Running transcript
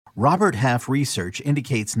Robert Half research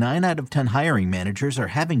indicates 9 out of 10 hiring managers are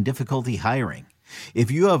having difficulty hiring.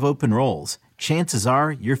 If you have open roles, chances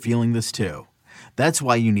are you're feeling this too. That's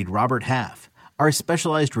why you need Robert Half. Our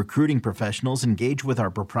specialized recruiting professionals engage with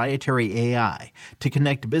our proprietary AI to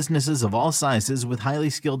connect businesses of all sizes with highly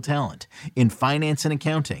skilled talent in finance and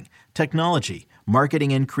accounting, technology,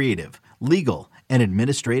 marketing and creative, legal, and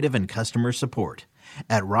administrative and customer support.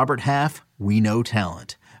 At Robert Half, we know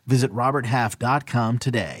talent. Visit roberthalf.com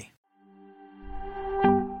today.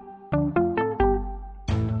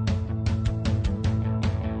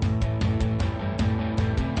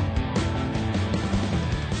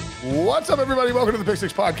 What's up, everybody? Welcome to the Pick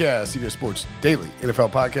Six Podcast, CBS Sports Daily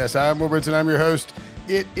NFL Podcast. I'm Will Brinson. I'm your host.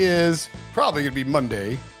 It is probably going to be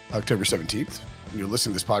Monday, October 17th. You're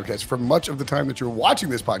listening to this podcast for much of the time that you're watching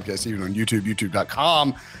this podcast, even on YouTube,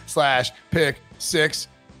 youtube.com/pick6,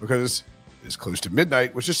 because it's close to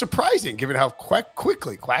midnight, which is surprising given how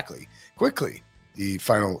quickly the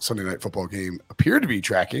final Sunday night football game appeared to be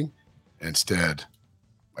tracking. Instead,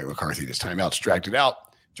 Mike McCarthy, this timeout, dragged it out.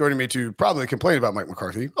 Joining me to probably complain about Mike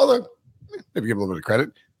McCarthy, although maybe give him a little bit of credit,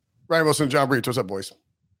 Ryan Wilson and John Breach. What's up, boys?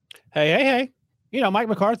 Hey. You know, Mike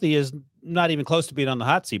McCarthy is not even close to being on the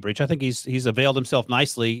hot seat, Breach. I think he's availed himself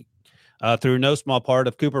nicely through no small part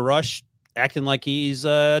of Cooper Rush acting like he's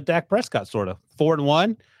Dak Prescott, sort of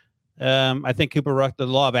 4-1. I think Cooper Rush, the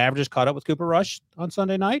law of averages, caught up with Cooper Rush on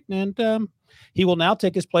Sunday night, and he will now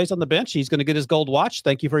take his place on the bench. He's going to get his gold watch.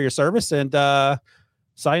 Thank you for your service, and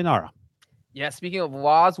sayonara. Yeah, speaking of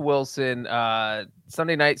laws, Wilson,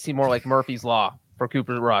 Sunday night seemed more like Murphy's Law for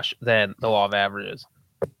Cooper Rush than the law of averages.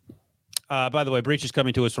 By the way, Breach is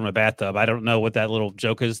coming to us from a bathtub. I don't know what that little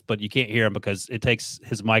joke is, but you can't hear him because it takes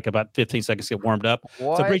his mic about 15 seconds to get warmed up.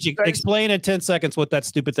 What? So, Breach, explain in 10 seconds what that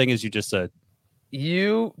stupid thing is you just said.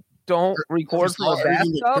 You don't record from a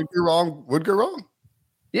bathtub? Would go wrong.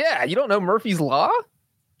 Yeah, you don't know Murphy's Law?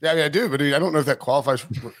 Yeah, I do, but I don't know if that qualifies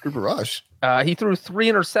for Cooper Rush. He threw 3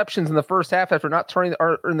 interceptions in the first half after not turning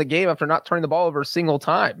the ball over a single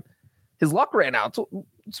time. His luck ran out.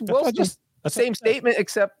 It's Wilson's same statement,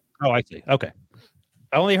 except. Oh, I see. Okay,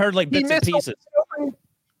 I only heard like bits and pieces.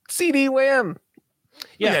 CD Lamb.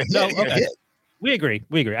 Yeah. No. Okay. We agree.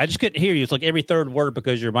 I just couldn't hear you. It's like every third word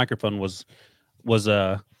because your microphone was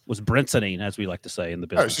Brinsoning, as we like to say in the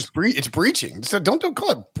business. It's breaching. So don't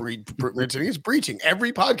call it Brinsoning. It's breaching.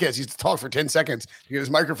 Every podcast he used to talk for 10 seconds to get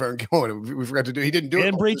his microphone going. We forgot to do. He didn't do it.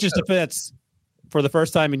 In Breach's defense, for the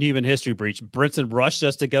first time in human history, Breach, Brinson rushed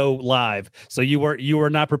us to go live, so you were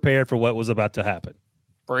not prepared for what was about to happen.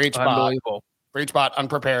 Unbelievable. Breachbot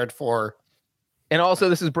unprepared for. And also,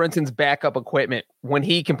 this is Brinson's backup equipment. When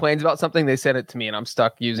he complains about something, they send it to me, and I'm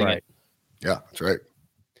stuck using it. Yeah, that's right.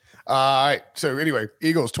 All right. So anyway,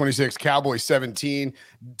 Eagles 26, Cowboys 17.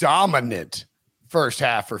 Dominant first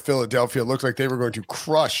half for Philadelphia. It looked like they were going to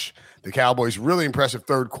crush the Cowboys. Really impressive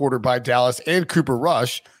third quarter by Dallas and Cooper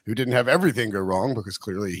Rush, who didn't have everything go wrong because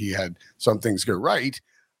clearly he had some things go right.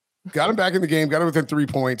 Got him back in the game, got him within 3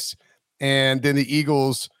 points. And then the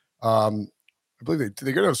Eagles, I believe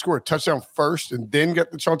they go down to score a touchdown first and then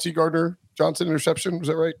get the Chauncey Gardner-Johnson interception. Was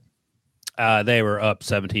that right? They were up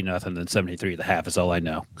 17-0, then 73 at the half is all I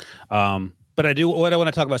know. But what I want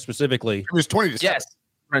to talk about specifically. It was 20 to 7. Yes.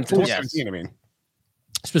 Brinson, yes. 17, I mean.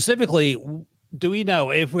 Specifically, do we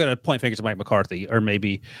know if we're going to point fingers at Mike McCarthy or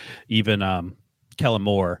maybe even Kellen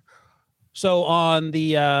Moore? So on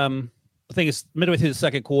the, I think it's midway through the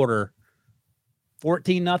second quarter,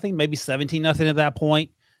 14-0, maybe 17-0 at that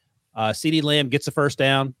point. CeeDee Lamb gets the first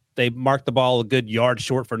down. They mark the ball a good yard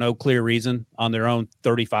short for no clear reason on their own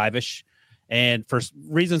 35-ish. And for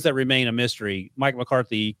reasons that remain a mystery, Mike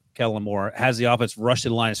McCarthy, Kellen Moore, has the offense rush to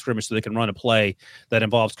the line of scrimmage so they can run a play that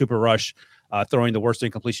involves Cooper Rush throwing the worst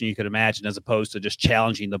incompletion you could imagine, as opposed to just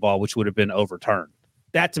challenging the ball, which would have been overturned.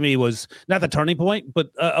 That, to me, was not the turning point,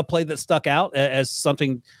 but a play that stuck out as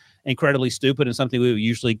something incredibly stupid and something we would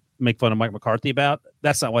usually make fun of Mike McCarthy about.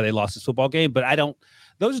 That's not why they lost this football game, but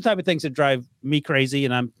those are the type of things that drive me crazy,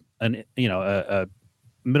 and I'm a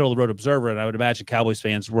middle of the road observer, and I would imagine Cowboys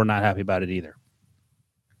fans were not happy about it either.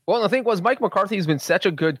 Well, the thing was, Mike McCarthy has been such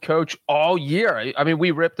a good coach all year. I mean,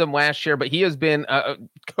 we ripped him last year, but he has been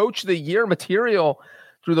coach of the year material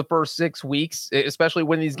through the first 6 weeks, especially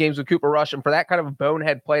winning these games with Cooper Rush, and for that kind of a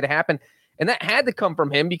bonehead play to happen. And that had to come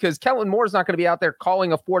from him because Kellen Moore is not going to be out there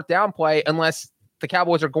calling a fourth down play unless the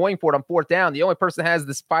Cowboys are going for it on fourth down. The only person that has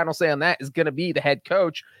this final say on that is going to be the head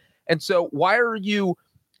coach. And so why are you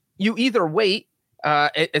either wait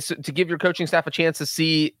to give your coaching staff a chance to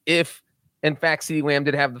see if, in fact, CeeDee Lamb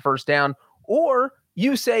did have the first down, or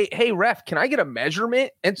you say, hey, ref, can I get a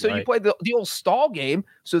measurement? And so you play the old stall game.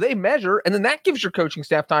 So they measure, and then that gives your coaching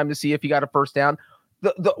staff time to see if you got a first down.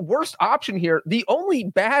 The worst option here, the only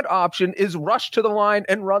bad option is rush to the line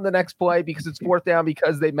and run the next play because it's fourth down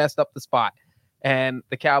because they messed up the spot. And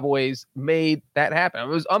the Cowboys made that happen. It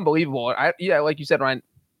was unbelievable. Like you said, Ryan,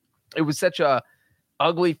 it was such a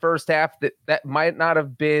ugly first half that might not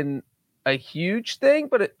have been a huge thing,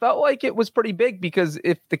 but it felt like it was pretty big because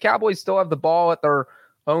if the Cowboys still have the ball at their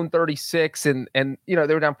own 36 and they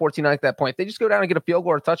were down 14-9 at that point, they just go down and get a field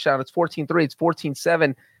goal or a touchdown. It's 14-3, it's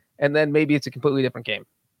 14-7. And then maybe it's a completely different game.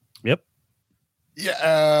 Yep. Yeah.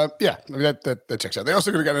 I mean, that checks out. They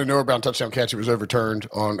also could have got a Noah Brown touchdown catch. It was overturned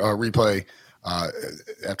on replay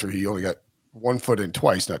after he only got 1 foot in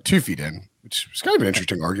twice, not 2 feet in, which is kind of an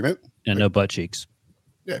interesting argument. And no butt cheeks.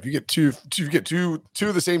 Yeah, if you get two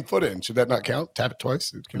of the same foot in, should that not count? Tap it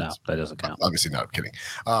twice? No, that doesn't count. Obviously not. I'm kidding.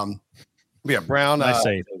 Brown. I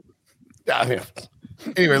say.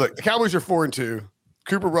 Anyway, look, the Cowboys are 4-2.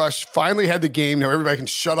 Cooper Rush finally had the game. Now everybody can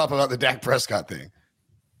shut up about the Dak Prescott thing.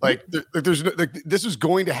 This was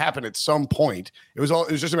going to happen at some point. It was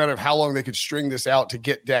just a matter of how long they could string this out to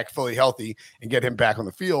get Dak fully healthy and get him back on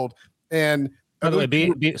the field. And by the way,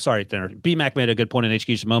 B-Mac made a good point in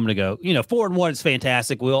HQ a moment ago. 4-1 is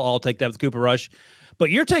fantastic. We'll all take that with Cooper Rush, but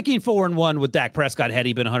you're taking 4-1 with Dak Prescott had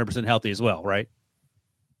he been 100% healthy as well, right?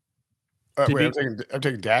 I'm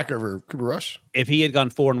taking Dak over Cooper Rush. If he had gone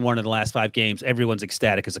 4-1 in the last 5 games, everyone's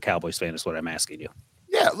ecstatic as a Cowboys fan. Is what I'm asking you.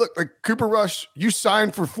 Yeah, look, like Cooper Rush, you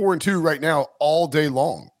signed for 4-2 right now all day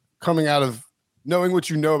long, coming out of knowing what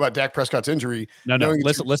you know about Dak Prescott's injury. No,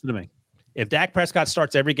 listen to me. If Dak Prescott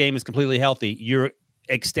starts every game is completely healthy, you're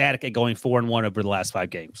ecstatic at going 4-1 over the last 5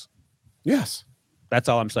 games. Yes, that's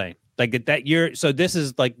all I'm saying. Like that year. So this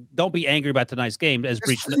is like, don't be angry about tonight's game. As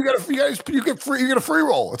Breach, you get a free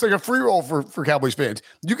roll. It's like a free roll for Cowboys fans.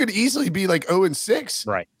 You could easily be like 0-6.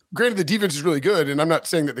 Right. Granted, the defense is really good, and I'm not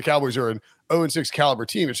saying that the Cowboys are an 0-6 caliber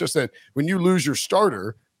team. It's just that when you lose your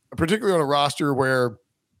starter, particularly on a roster where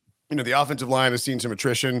the offensive line has seen some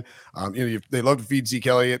attrition. They love to feed Zeke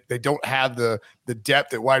Elliott. They don't have the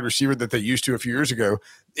depth at wide receiver that they used to a few years ago.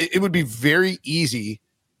 It would be very easy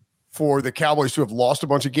for the Cowboys to have lost a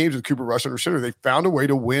bunch of games with Cooper Rush under center. They found a way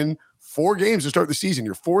to win 4 games to start the season.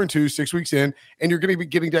 You're 4-2, 6 weeks in, and you're going to be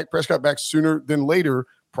getting Dak Prescott back sooner than later,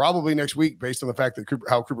 probably next week, based on the fact that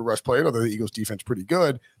how Cooper Rush played, although the Eagles defense is pretty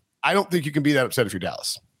good. I don't think you can be that upset if you're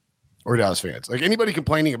Dallas or Dallas fans. Like anybody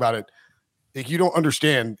complaining about it, like you don't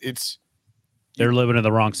understand. They're living in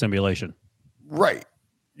the wrong simulation. Right.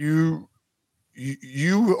 You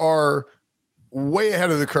are way ahead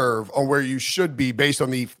of the curve on where you should be based on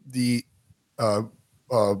the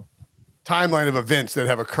timeline of events that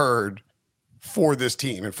have occurred for this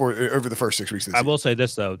team and for over the first 6 weeks of the season. I will say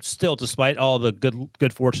this though, still, despite all the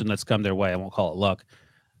good fortune that's come their way, I won't call it luck,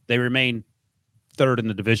 they remain 3rd in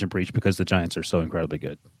the division breach because the Giants are so incredibly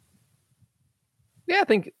good. Yeah, I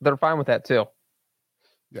think they're fine with that too.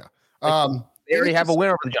 Yeah. They already have a win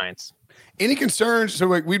over the Giants. Any concerns? So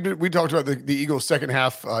we talked about the Eagles' second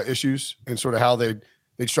half issues and sort of how they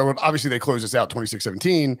struggled. Obviously, they closed us out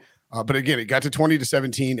 26-17. But again, it got to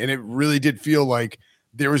 20-17, and it really did feel like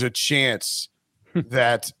there was a chance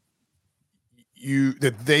that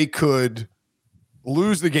they could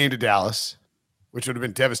lose the game to Dallas, which would have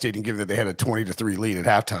been devastating given that they had a 20-3 lead at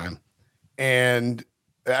halftime. And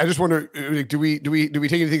I just wonder, do we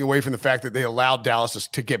take anything away from the fact that they allowed Dallas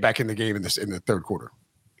to get back in the game in the third quarter?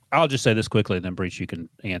 I'll just say this quickly, and then Breach, you can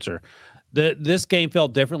answer. This game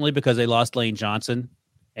felt differently because they lost Lane Johnson.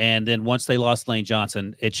 And then once they lost Lane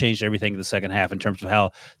Johnson, it changed everything in the second half in terms of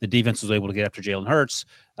how the defense was able to get after Jalen Hurts.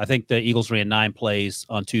 I think the Eagles ran 9 plays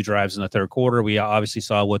on 2 drives in the third quarter. We obviously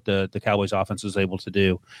saw what the Cowboys offense was able to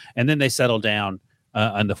do. And then they settled down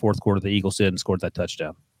in the fourth quarter. The Eagles did and scored that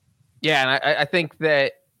touchdown. Yeah, and I think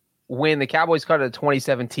that when the Cowboys cut it to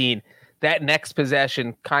 2017, that next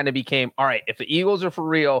possession kind of became, all right, if the Eagles are for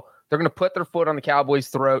real, they're going to put their foot on the Cowboys'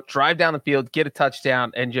 throat, drive down the field, get a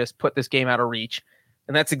touchdown, and just put this game out of reach.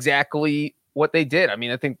 And that's exactly what they did. I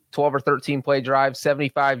mean, I think 12 or 13 play drives,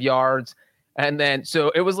 75 yards. And then,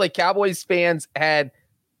 so it was like Cowboys fans had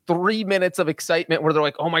 3 minutes of excitement where they're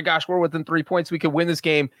like, oh my gosh, we're within 3 points. We could win this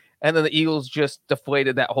game. And then the Eagles just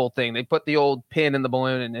deflated that whole thing. They put the old pin in the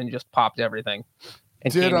balloon and just popped everything.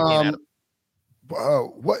 And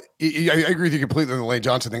what I agree with you completely on the Lane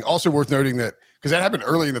Johnson thing. Also worth noting that because that happened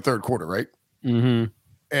early in the third quarter, right? Mm-hmm.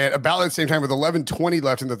 And about at the same time, with 11:20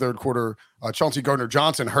 left in the third quarter, Chauncey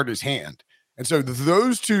Gardner-Johnson hurt his hand. And so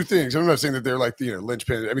those two things, I'm not saying that they're like the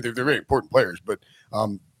linchpin. I mean, they're very important players, but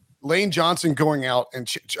Lane Johnson going out and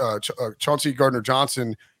Chauncey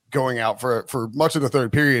Gardner-Johnson going out for much of the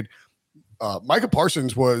third period. Micah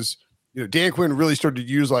Parsons was, Dan Quinn really started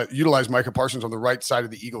to utilize Micah Parsons on the right side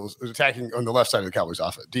of the Eagles, attacking on the left side of the Cowboys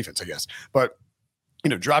defense, I guess. But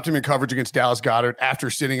dropped him in coverage against Dallas Goedert after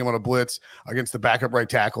sitting him on a blitz against the backup right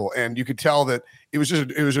tackle, and you could tell that it was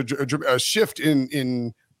a shift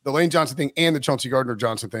in the Lane Johnson thing and the Chauncey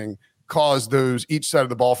Gardner-Johnson thing caused each side of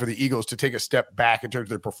the ball for the Eagles to take a step back in terms of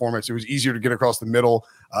their performance. It was easier to get across the middle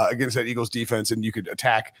against that Eagles defense, and you could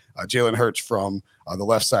attack Jalen Hurts from the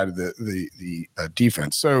left side of the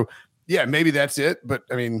defense. So, yeah, maybe that's it. But,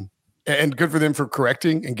 I mean, and good for them for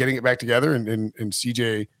correcting and getting it back together. And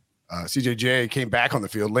CJJ came back on the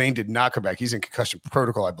field. Lane did not come back. He's in concussion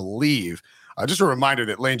protocol, I believe. Just a reminder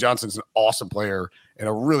that Lane Johnson's an awesome player and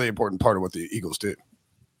a really important part of what the Eagles did.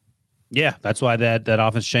 Yeah, that's why that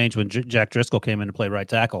offense changed when Jack Driscoll came in to play right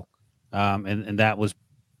tackle. And that was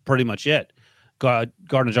pretty much it.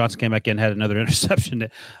 Gardner-Johnson came back in, had another interception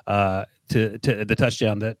to the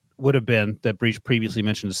touchdown that would have been that Breach previously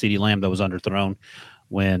mentioned, the CeeDee Lamb that was underthrown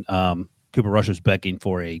when Cooper Rush was begging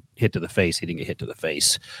for a hit to the face. He didn't get hit to the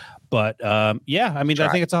face. But, yeah, I mean, I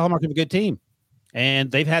think it's a hallmark of a good team.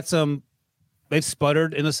 And they've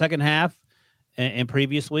sputtered in the second half. In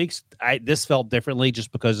previous weeks, this felt differently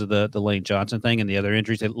just because of the Lane Johnson thing and the other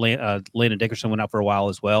injuries. Landon Dickerson went out for a while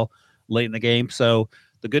as well late in the game. So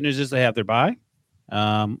the good news is they have their bye.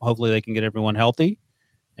 Hopefully they can get everyone healthy,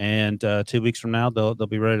 and 2 weeks from now they'll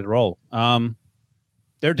be ready to roll.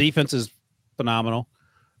 Their defense is phenomenal.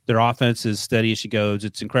 Their offense is steady as she goes.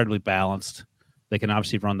 It's incredibly balanced. They can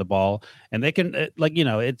obviously run the ball, and they can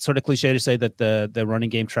it's sort of cliche to say that the running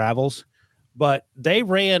game travels. But they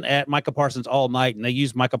ran at Micah Parsons all night, and they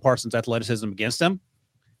used Micah Parsons' athleticism against them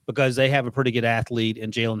because they have a pretty good athlete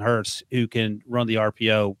in Jalen Hurts who can run the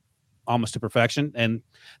RPO almost to perfection. And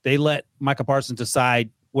they let Micah Parsons decide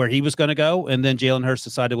where he was going to go, and then Jalen Hurts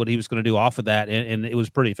decided what he was going to do off of that, and it was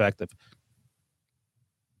pretty effective.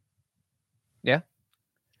 Yeah.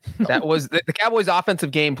 That was the Cowboys'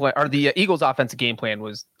 offensive game plan, or the Eagles' offensive game plan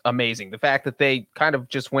was amazing. The fact that they kind of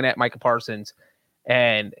just went at Micah Parsons,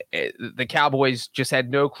 and the Cowboys just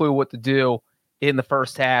had no clue what to do in the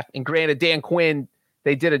first half. And granted, Dan Quinn,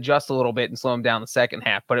 they did adjust a little bit and slow him down the second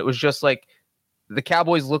half. But it was just like the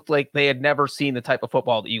Cowboys looked like they had never seen the type of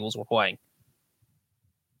football the Eagles were playing.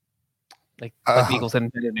 Like the Eagles had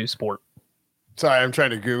invented a new sport. Sorry, I'm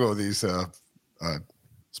trying to Google these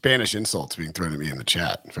Spanish insults being thrown at me in the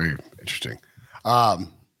chat. Very interesting.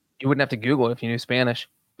 You wouldn't have to Google it if you knew Spanish.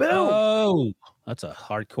 Boom. Oh, that's a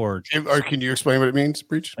hardcore. Or can you explain what it means,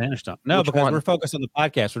 Breach? Spanish stuff. No, Which because one? we're focused on the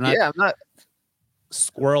podcast. We're not. Yeah, I'm not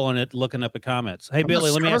squirreling it, looking up the comments. Hey, Billy,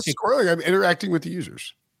 let me ask you. I'm interacting with the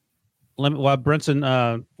users. While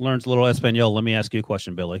Brinson learns a little Espanol, let me ask you a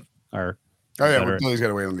question, Billy. Billy's got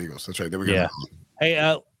to wait on the Eagles. That's right. There we go. Yeah.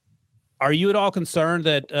 Hey, are you at all concerned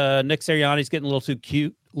that Nick Sirianni's getting a little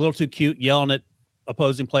too cute, yelling at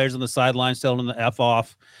opposing players on the sidelines, telling them to F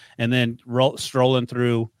off, and then strolling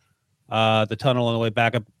through the tunnel on the way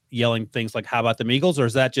back up, yelling things like, how about the Eagles? Or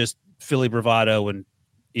is that just Philly bravado and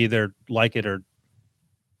either like it or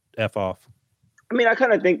F off? I mean, I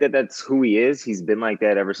kind of think that that's who he is. He's been like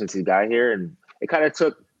that ever since he got here. And it kind of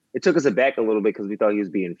took us aback a little bit because we thought he was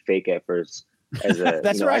being fake at first. As a,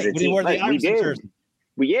 that's right. When he wore the Iverson jersey.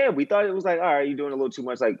 We thought it was like, all right, you're doing a little too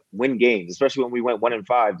much, like win games, especially when we went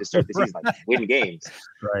 1-5 to start the season, like win games.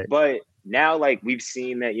 Right. But now, like, we've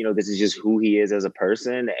seen that, this is just who he is as a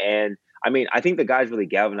person. And I mean, I think the guys really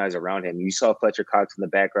galvanized around him. You saw Fletcher Cox in the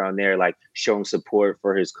background there, like showing support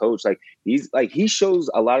for his coach. Like he shows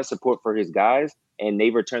a lot of support for his guys, and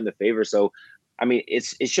they return the favor. So, I mean, it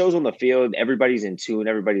shows on the field. Everybody's in tune,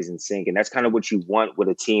 everybody's in sync, and that's kind of what you want with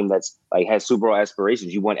a team that's like has Super Bowl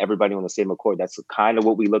aspirations. You want everybody on the same accord. That's kind of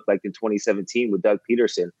what we looked like in 2017 with Doug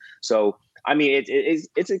Peterson. So, I mean,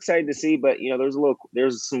 it's exciting to see, but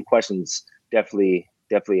there's some questions definitely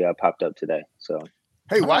popped up today. So.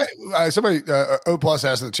 Hey, why? Somebody O Plus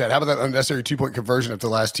asked in the chat. How about that unnecessary 2-point conversion at the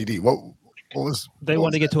last TD? What was? They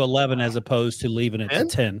want to get to 11 as opposed to leaving it to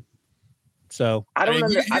 10. So I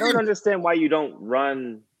don't understand why you don't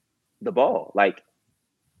run the ball. Like,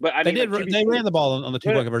 but I mean, they ran the ball on the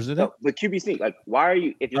 2-point conversion. Didn't they? The QB sneak. Like, why are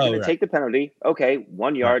you? If you're going to take the penalty, okay,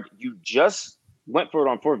 1 yard. Right. You just went for it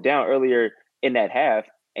on 4th down earlier in that half,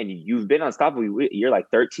 and you've been unstoppable. You're like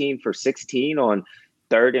 13 for 16 on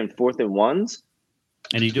 3rd and 4th and 1s.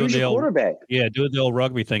 And you doing the old quarterback. Yeah, doing the old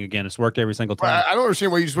rugby thing again. It's worked every single time. I don't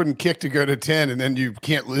understand why you just wouldn't kick to go to 10 and then you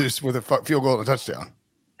can't lose with a field goal and a touchdown.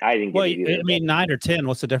 I didn't get it. I mean, 9 or 10,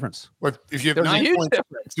 what's the difference? Well, if you have 9 points,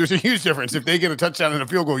 there's a huge difference. If they get a touchdown and a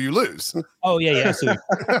field goal, you lose. Oh, yeah. So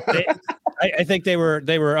I think they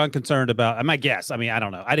were unconcerned about. My guess. I mean, I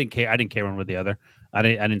don't know. I didn't care one with the other. I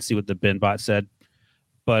didn't see what the Ben bot said,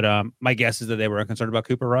 but my guess is that they were unconcerned about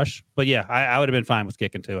Cooper Rush. But yeah, I would have been fine with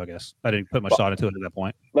kicking too. I guess I didn't put much thought into it at that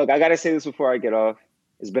point. Look, I gotta say this before I get off.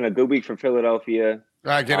 It's been a good week for Philadelphia.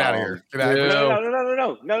 All right, get out of here. Get out of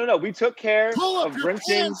here. No. We took care of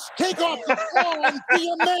Brinson's. Take off the phone.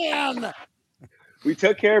 Be a man. We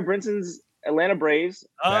took care of Brinson's Atlanta Braves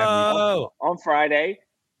on Friday.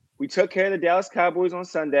 We took care of the Dallas Cowboys on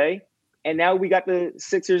Sunday. And now we got the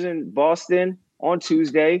Sixers in Boston on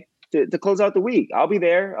Tuesday to close out the week. I'll be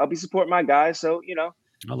there. I'll be supporting my guys. So,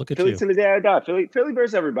 I'll look at Philly you. to the day I die. Philly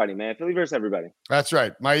versus everybody, man. Philly versus everybody. That's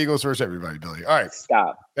right. My Eagles versus everybody, Billy. All right.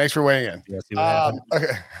 Stop. Thanks for weighing in. Yeah, see what happens.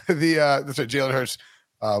 Okay. That's right. Jalen Hurts,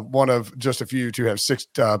 one of just a few to have 6.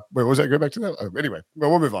 Wait, what was that? Go back to that. Anyway,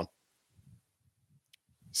 well, we'll move on.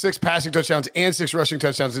 6 passing touchdowns and 6 rushing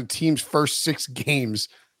touchdowns in the team's first 6 games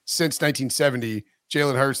since 1970.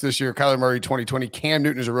 Jalen Hurts this year, Kyler Murray 2020, Cam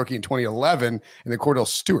Newton as a rookie in 2011, and then Cordell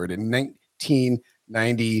Stewart in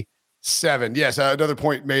 1997. Yes, another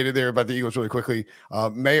point made there about the Eagles really quickly.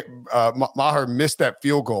 Maher missed that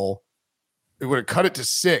field goal. It would have cut it to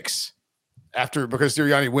 6 because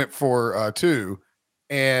Sirianni went for 2.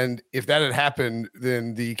 And if that had happened,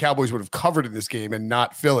 then the Cowboys would have covered in this game and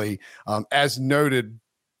not Philly. As noted,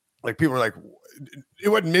 like people were like, it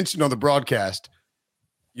wasn't mentioned on the broadcast.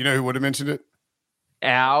 You know who would have mentioned it?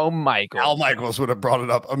 Al Michaels. Al Michaels would have brought it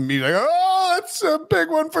up immediately. Oh, that's a big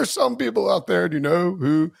one for some people out there. Do you know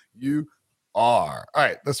who you are? All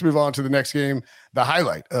right, let's move on to the next game. The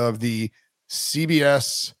highlight of the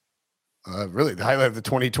CBS, really the highlight of the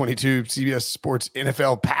 2022 CBS Sports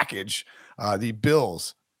NFL package. The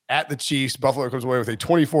Bills at the Chiefs. Buffalo comes away with a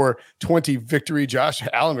 24-20 victory. Josh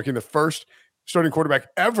Allen became the first starting quarterback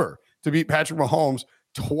ever to beat Patrick Mahomes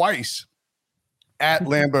twice at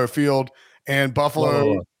Lambeau Field. And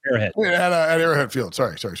Buffalo Arrowhead. At Arrowhead Field.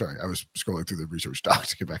 Sorry. I was scrolling through the research docs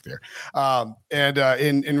to get back there.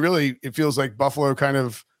 And really, it feels like Buffalo kind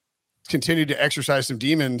of continued to exercise some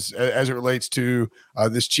demons as it relates to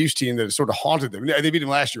this Chiefs team that has sort of haunted them. They beat them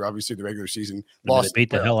last year, obviously, the regular season. They beat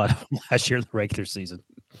the hell out of them last year in the regular season.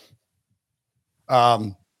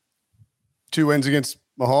 2 wins against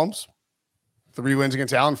Mahomes, 3 wins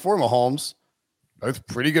against Allen for Mahomes. Both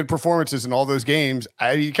pretty good performances in all those games.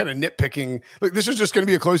 I kind of nitpicking. Look, this was just going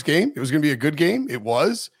to be a close game. It was going to be a good game. It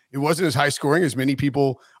was. It wasn't as high scoring as many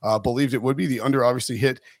people believed it would be. The under obviously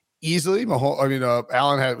hit easily.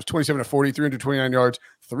 Allen was 27 to 40, 329 yards,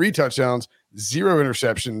 3 touchdowns, 0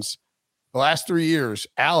 interceptions. The last 3 years,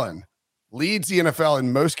 Allen leads the NFL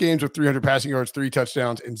in most games with 300 passing yards, 3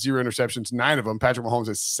 touchdowns, and 0 interceptions. 9 of them. Patrick Mahomes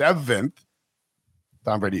is 7th.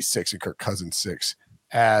 Tom Brady 6 and Kirk Cousins 6.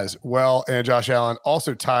 As well. And Josh Allen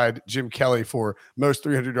also tied Jim Kelly for most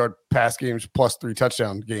 300-yard pass games plus 3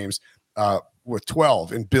 touchdown games with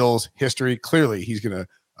 12 in Bills history. Clearly, he's going to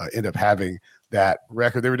end up having that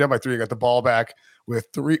record. They were down by 3 and got the ball back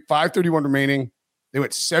with 5:31 remaining. They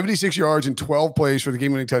went 76 yards in 12 plays for the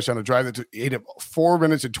game-winning touchdown, a drive that ate up 4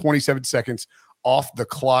 minutes and 27 seconds off the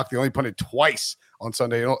clock. They only punted twice on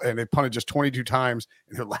Sunday, and they punted just 22 times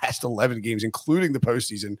in their last 11 games, including the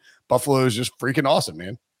postseason. Buffalo is just freaking awesome,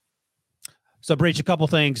 man. So, Breach, a couple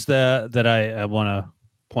things that I want to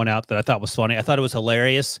point out that I thought was funny. I thought it was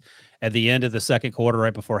hilarious at the end of the second quarter,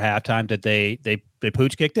 right before halftime, that they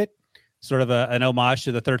pooch kicked it, sort of an homage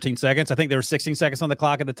to the 13 seconds. I think there were 16 seconds on the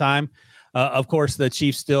clock at the time. Of course, the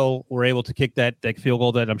Chiefs still were able to kick that field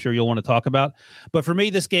goal that I'm sure you'll want to talk about. But for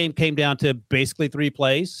me, this game came down to basically 3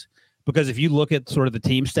 plays. Because if you look at sort of the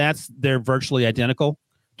team stats, they're virtually identical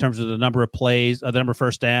in terms of the number of plays, the number of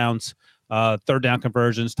first downs, third down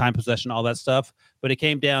conversions, time possession, all that stuff. But it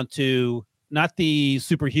came down to not the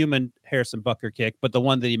superhuman Harrison Butker kick, but the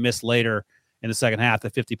one that he missed later in the second half, the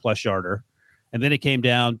 50-plus yarder. And then it came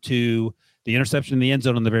down to the interception in the end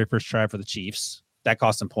zone on the very first try for the Chiefs. That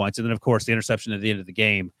cost them points. And then, of course, the interception at the end of the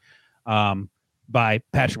game by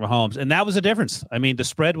Patrick Mahomes. And that was a difference. I mean, the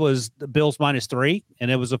spread was the Bills -3,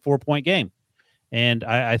 and it was a 4-point game. And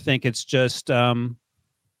I think it's just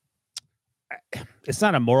it's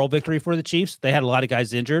not a moral victory for the Chiefs. They had a lot of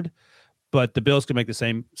guys injured, but the Bills could make the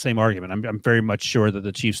same argument. I'm very much sure that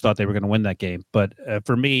the Chiefs thought they were going to win that game. But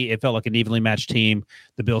for me, it felt like an evenly matched team.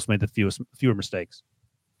 The Bills made the fewer mistakes.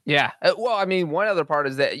 Yeah. Well, I mean, one other part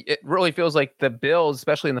is that it really feels like the Bills,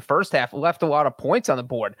 especially in the first half, left a lot of points on the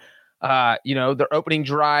board. Their opening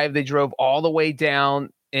drive, they drove all the way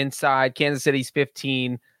down inside Kansas City's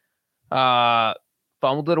 15,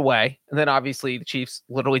 fumbled it away. And then obviously the Chiefs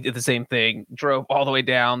literally did the same thing, drove all the way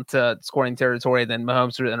down to scoring territory. Then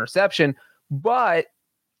Mahomes threw the interception. But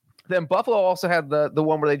Then Buffalo also had the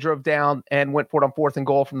one where they drove down and went for it on 4th and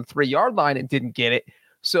goal from the 3-yard line and didn't get it.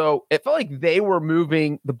 So it felt like they were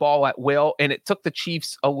moving the ball at will, and it took the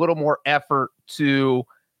Chiefs a little more effort to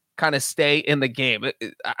kind of stay in the game.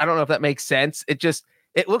 I don't know if that makes sense.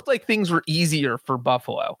 It looked like things were easier for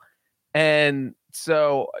Buffalo. And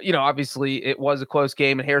so, obviously it was a close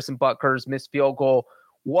game, and Harrison Butker's missed field goal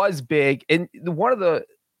was big. And one of the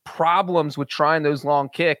problems with trying those long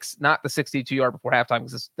kicks, not the 62-yard before halftime,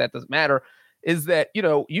 because that doesn't matter, is that,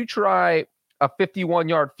 you try a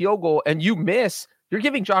 51-yard field goal and you miss, you're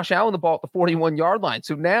giving Josh Allen the ball at the 41-yard line.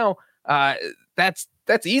 So now that's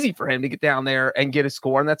easy for him to get down there and get a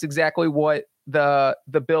score. And that's exactly what the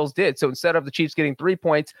Bills did. So instead of the Chiefs getting 3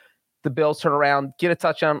 points, the Bills turn around, get a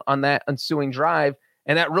touchdown on that ensuing drive.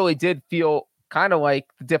 And that really did feel kind of like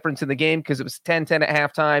the difference in the game, because it was 10-10 at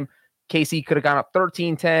halftime. KC could have gone up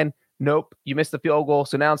 13-10. Nope, you missed the field goal.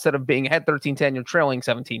 So now instead of being ahead 13-10, you're trailing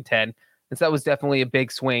 17-10. And so that was definitely a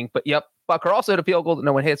big swing. But yep, Butker also had a field goal that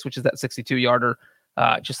no one hits, which is that 62-yarder.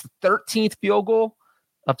 Just the 13th field goal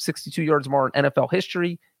of 62 yards more in NFL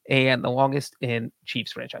history, and the longest in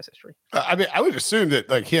Chiefs franchise history. I mean, I would assume that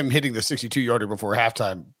like him hitting the 62-yarder before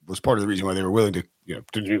halftime was part of the reason why they were willing to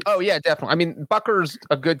do. Oh yeah, definitely. I mean, Butker's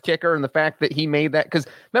a good kicker, and the fact that he made that, because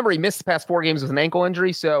remember he missed the past 4 games with an ankle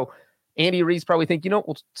injury, so Andy Reid's probably think,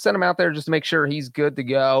 we'll send him out there just to make sure he's good to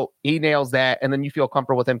go. He nails that, and then you feel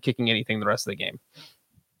comfortable with him kicking anything the rest of the game.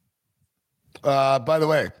 By the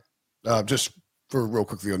way, just for real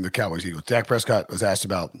quickly on the Cowboys Eagles, Dak Prescott was asked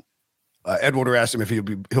about. Ed Warder asked him if he'll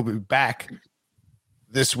be back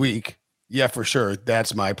this week. Yeah, for sure.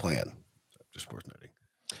 That's my plan. Just worth noting.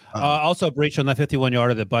 Also, breach on that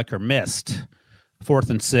 51-yarder that Butker missed.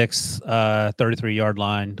 4th and 6, 33-yard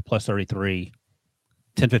line, plus 33.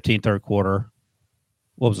 10-15 third quarter.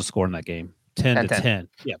 What was the score in that game? 10-10.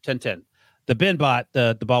 Yeah, 10-10. The Ben bot,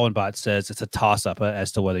 the Baldwin bot says it's a toss-up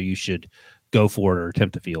as to whether you should go for it or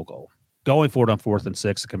attempt a field goal. Going for it on 4th and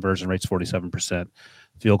 6, the conversion rate's 47%.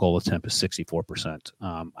 Field goal attempt is 64%.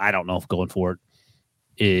 I don't know if going for it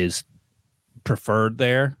is preferred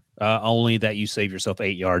there. Only that you save yourself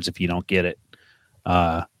 8 yards if you don't get it.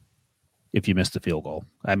 If you miss the field goal.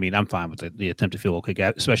 I mean, I'm fine with the attempted field goal kick,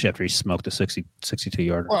 especially after he smoked a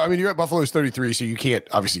 62-yarder. Well, I mean, you're at Buffalo's 33, so you can't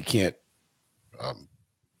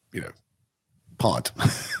punt.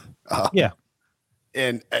 Yeah.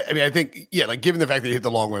 And I mean, I think, like given the fact that he hit the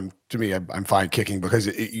long one, to me, I'm fine kicking, because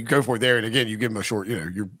you go for it there. And again, you give him a short,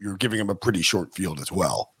 you're giving him a pretty short field as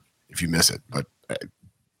well if you miss it. But I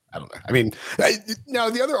don't know. I mean, now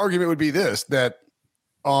the other argument would be this, that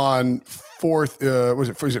on 4th, was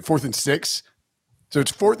it 4th and 6? So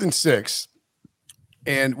it's 4th and 6.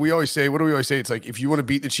 And we always say, what do we always say? It's like, if you want to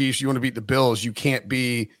beat the Chiefs, you want to beat the Bills, you can't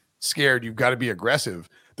be scared. You've got to be aggressive.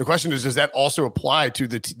 The question is, does that also apply to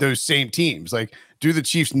those same teams? Like, do the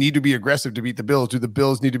Chiefs need to be aggressive to beat the Bills? Do the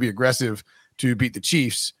Bills need to be aggressive to beat the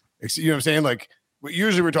Chiefs? You know what I'm saying? Like,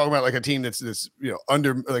 usually we're talking about like a team that's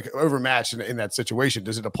overmatched in that situation.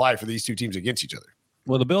 Does it apply for these two teams against each other?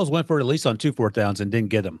 Well, the Bills went for it at least on 2 4th downs and didn't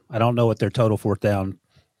get them. I don't know what their total 4th down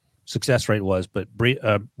success rate was, but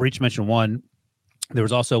Breach mentioned one. There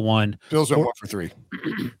was also one. Bills went 1 for 3.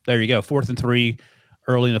 There you go. 4th and 3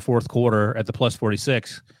 early in the 4th quarter at the plus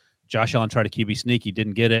 46. Josh Allen tried to QB sneak. He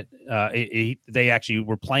didn't get it. They actually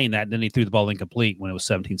were playing that, and then he threw the ball incomplete when it was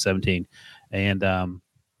 17-17. And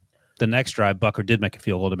the next drive, Butker did make a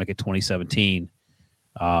field goal to make it 20-17.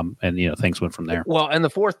 And things went from there. Well, and the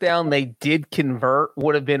 4th down they did convert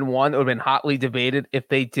would have been one that would have been hotly debated if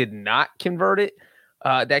they did not convert it.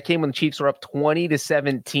 That came when the Chiefs were up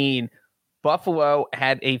 20-17. Buffalo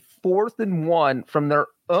had a 4th and 1 from their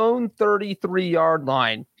own 33-yard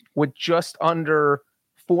line with just under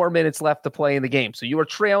 4 minutes left to play in the game. So you are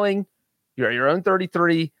trailing, you're at your own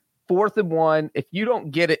 33, 4th and 1. If you don't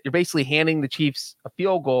get it, you're basically handing the Chiefs a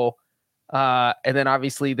field goal. And then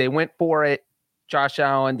obviously they went for it. Josh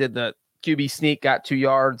Allen did the QB sneak, got 2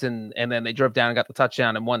 yards, and then they drove down and got the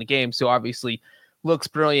touchdown and won the game. So obviously looks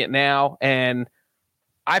brilliant now. And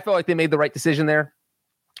I felt like they made the right decision there,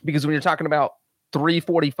 because when you're talking about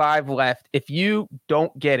 3:45 left, if you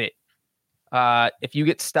don't get it, if you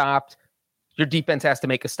get stopped, your defense has to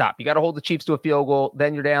make a stop. You got to hold the Chiefs to a field goal.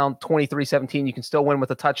 Then you're down 23-17. You can still win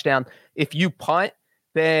with a touchdown. If you punt,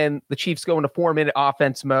 then the Chiefs go into 4-minute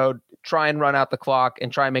offense mode, try and run out the clock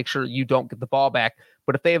and try and make sure you don't get the ball back.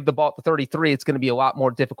 But if they have the ball at the 33, it's going to be a lot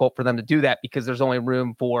more difficult for them to do that, because there's only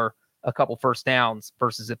room for a couple first downs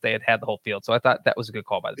versus if they had the whole field. So I thought that was a good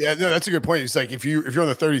call by the Yeah, no, that's a good point. It's like if you're on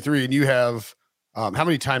the 33 and you have how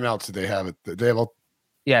many timeouts did they have? They have all.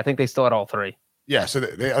 Yeah, I think they still had all 3. Yeah, so I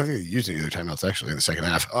think they used any other timeouts actually in the second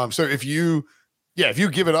half. So if you Yeah, if you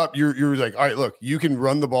give it up, you're like, all right, look, you can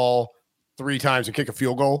run the ball 3 times and kick a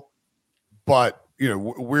field goal, but you don't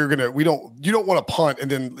want to punt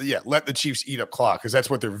and then let the Chiefs eat up clock because that's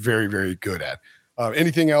what they're very, very good at.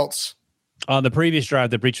 Anything else? On the previous drive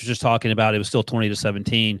that Breach was just talking about, it was still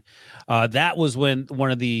 20-17. That was when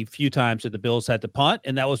one of the few times that the Bills had to punt,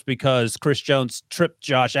 and that was because Chris Jones tripped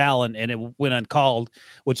Josh Allen and it went uncalled,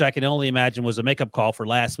 which I can only imagine was a makeup call for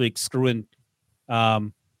last week screwing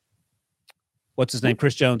what's his name,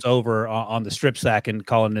 Chris Jones over on the strip sack and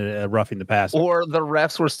calling it a roughing the passer. Or the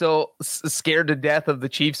refs were still scared to death of the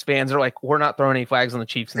Chiefs fans. They're like, we're not throwing any flags on the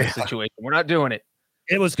Chiefs in this situation. We're not doing it.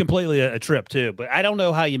 It was completely a trip too, but I don't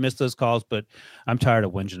know how you missed those calls, but I'm tired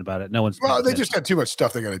of whinging about it. No one's. Well, they just got too much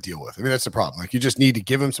stuff they got to deal with. I mean, that's the problem. Like, you just need to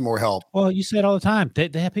give them some more help. Well, you say it all the time. They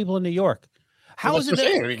have people in New York. How is it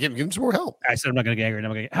that give them some more help? I said I'm not going to get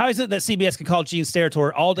angry. How is it that CBS can call Gene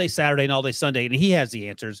Steratore all day Saturday and all day Sunday, and he has the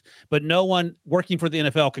answers, but no one working for the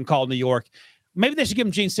NFL can call New York? Maybe they should give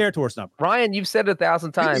him Gene Seratore's number. Ryan, you've said it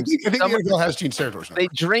 1,000 times. I think the NFL has Gene Seratore's number. They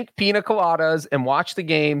drink pina coladas and watch the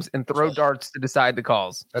games and throw darts to decide the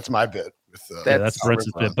calls. That's my bit. That's Brett's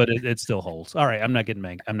bit, but it still holds. All right, I'm not getting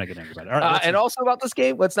angry about it. All right, and also about this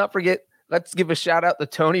game, let's not forget. Let's give a shout out to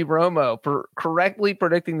Tony Romo for correctly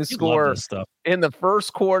predicting the score in the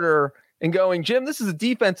first quarter and going, Jim, this is a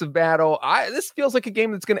defensive battle. This feels like a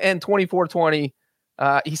game that's going to end 24-20.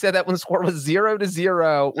 He said that when the score was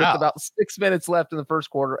 0-0 with about 6 minutes left in the first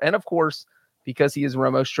quarter. And of course, because he is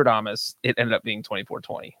Romo Stradamus, it ended up being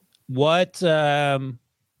 24-20. What,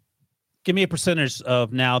 give me a percentage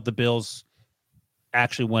of now the Bills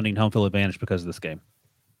actually winning home field advantage because of this game.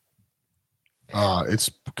 It's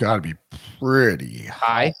got to be pretty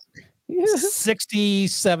high.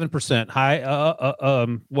 67% high.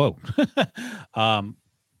 Whoa.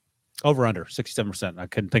 Over under 67%. I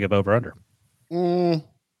couldn't think of over under.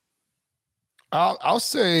 I'll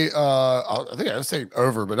say I'll say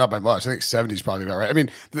over, but not by much. I think 70 is probably about right. I mean,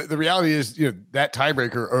 the reality is, that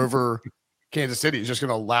tiebreaker over Kansas City is just going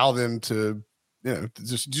to allow them to,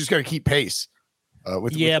 just got to keep pace.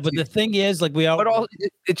 But the thing is, like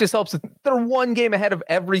it just helps. They're one game ahead of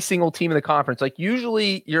every single team in the conference. Like,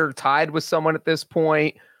 usually you're tied with someone at this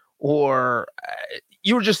point, or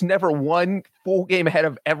you were just never one full game ahead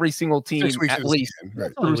of every single team at least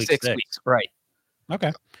through 6 weeks. Right.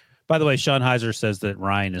 Okay. By the way, Sean Heiser says that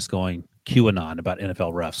Ryan is going QAnon about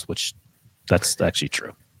NFL refs, which that's actually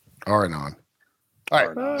true. RAnon. All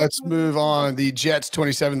right, let's move on. The Jets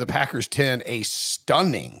 27, the Packers 10, a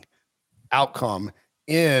stunning outcome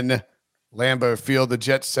in Lambeau Field. The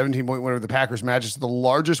Jets 17-point win over the Packers matches the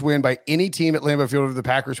largest win by any team at Lambeau Field over the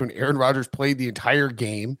Packers when Aaron Rodgers played the entire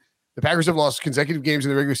game. The Packers have lost consecutive games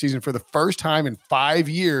in the regular season for the first time in 5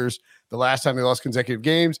 years. The last time they lost consecutive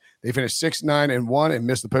games, they finished 6-9-1 and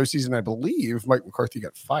missed the postseason. I believe Mike McCarthy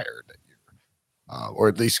got fired that year, or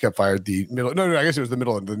at least got fired the middle. No, I guess it was the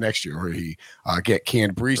middle of the next year where he get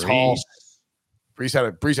canned. Breece Hall.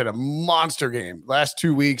 Breece had a monster game first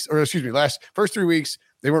 3 weeks.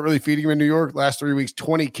 They weren't really feeding him in New York. Last 3 weeks,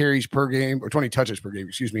 20 carries per game, or 20 touches per game,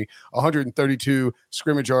 132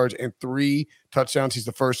 scrimmage yards and 3 touchdowns. He's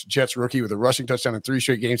the first Jets rookie with a rushing touchdown in 3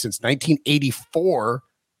 straight games since 1984.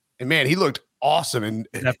 And man, he looked awesome. And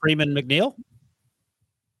is that Freeman McNeil? Do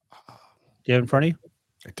you have it in front of you?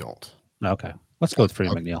 I don't. Okay. Let's go with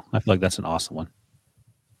Freeman McNeil. I feel like that's an awesome one.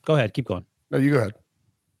 Go ahead. Keep going. No, you go ahead.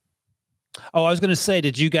 Oh, I was going to say,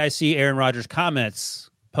 did you guys see Aaron Rodgers' comments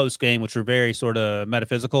post-game, which were very sort of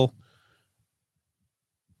metaphysical?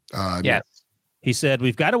 Yes. No. He said,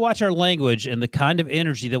 we've got to watch our language and the kind of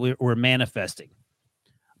energy that we're manifesting.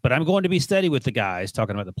 But I'm going to be steady with the guys,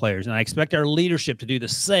 talking about the players, and I expect our leadership to do the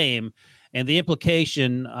same. And the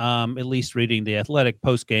implication, at least reading the Athletic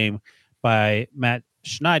post-game by Matt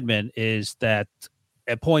Schneidman, is that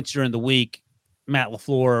at points during the week, Matt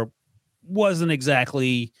LaFleur wasn't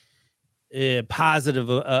exactly positive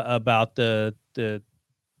about the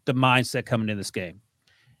mindset coming in this game.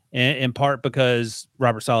 And in part because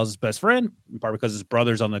Robert Saleh is his best friend, in part because his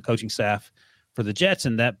brother's on the coaching staff for the Jets,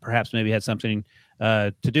 and that perhaps maybe had something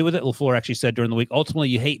to do with it. LaFleur actually said during the week, ultimately,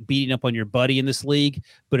 you hate beating up on your buddy in this league,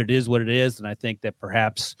 but it is what it is. And I think that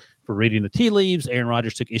perhaps for reading the tea leaves, Aaron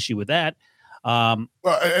Rodgers took issue with that. Well,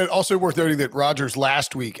 and also worth noting that Rodgers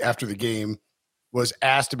last week after the game was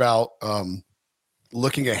asked about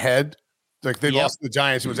looking ahead. Like they lost to the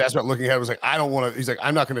Giants. He was asked about looking ahead. It was like, I don't want to. He's like,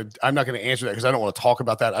 I'm not going to answer that because I don't want to talk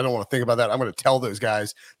about that. I don't want to think about that. I'm going to tell those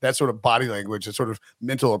guys that sort of body language, that sort of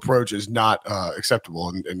mental approach is not acceptable.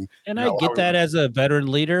 And I get that as a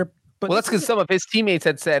veteran leader. But that's because some of his teammates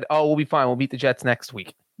had said, "Oh, we'll be fine. We'll beat the Jets next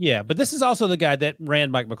week." Yeah, but this is also the guy that ran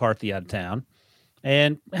Mike McCarthy out of town.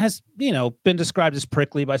 and has, been described as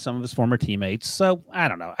prickly by some of his former teammates. So I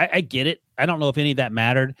don't know. I get it. I don't know if any of that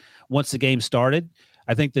mattered once the game started.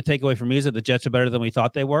 I think the takeaway for me is that the Jets are better than we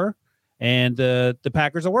thought they were, and the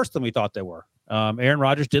Packers are worse than we thought they were. Aaron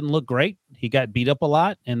Rodgers didn't look great. He got beat up a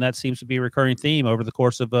lot, and that seems to be a recurring theme over the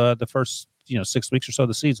course of the first 6 weeks or so of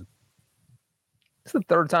the season. It's the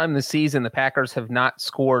third time this season the Packers have not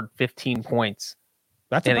scored 15 points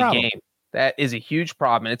in a game. That is a huge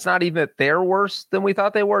problem. And it's not even that they're worse than we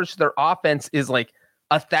thought they were. It's their offense is like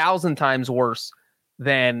 1,000 times worse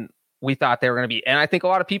than we thought they were going to be. And I think a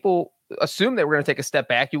lot of people assume they were going to take a step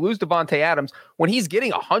back. You lose Devontae Adams when he's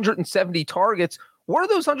getting 170 targets. Where are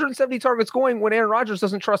those 170 targets going when Aaron Rodgers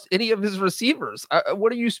doesn't trust any of his receivers?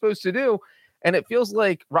 What are you supposed to do? And it feels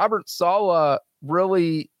like Robert Saleh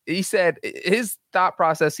really, he said his thought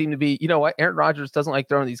process seemed to be, you know what, Aaron Rodgers doesn't like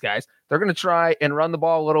throwing these guys. They're going to try and run the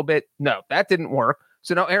ball a little bit. No, that didn't work.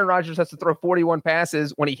 So now Aaron Rodgers has to throw 41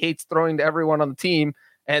 passes when he hates throwing to everyone on the team.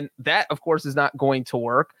 And that, of course, is not going to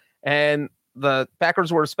work. And the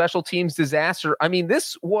Packers were a special teams disaster. I mean,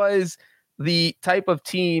 this was the type of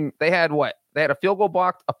team they had. What? They had a field goal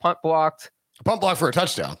blocked, a punt blocked. A punt block for a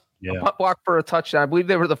touchdown. Yeah. A punt block for a touchdown. I believe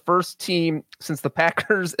they were the first team since the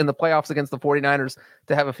Packers in the playoffs against the 49ers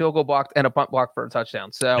to have a field goal blocked and a punt block for a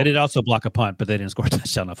touchdown. So they did also block a punt, but they didn't score a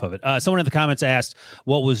touchdown off of it. Someone in the comments asked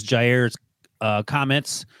what was Jair's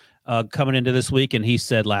comments coming into this week, and he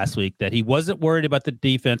said last week that he wasn't worried about the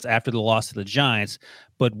defense after the loss to the Giants,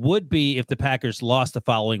 but would be if the Packers lost the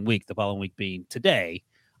following week being today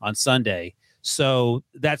on Sunday. So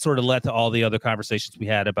that sort of led to all the other conversations we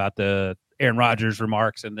had about the Aaron Rodgers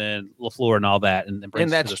remarks and then LaFleur and all that. And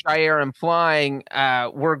that's Jair implying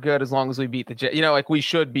we're good as long as we beat the Jets. Like we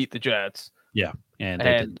should beat the Jets. Yeah.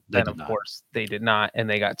 And of course they did not, and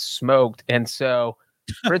they got smoked. And so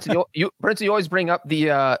Prince, you always bring up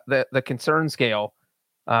the concern scale.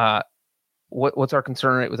 What's our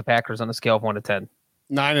concern rate with the Packers on a scale of 1 to 10?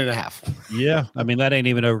 9.5. Yeah, I mean that ain't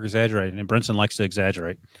even over exaggerating, and Brinson likes to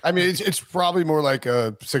exaggerate. I mean, it's probably more like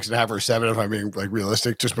a 6.5 or 7 if I'm being like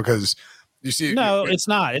realistic, just because you see. No, it's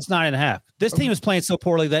not. It's 9.5. This team is playing so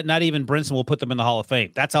poorly that not even Brinson will put them in the Hall of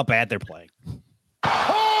Fame. That's how bad they're playing.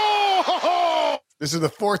 This is the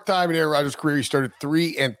fourth time in Aaron Rodgers' career. He started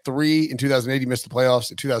 3-3 in 2008. He missed the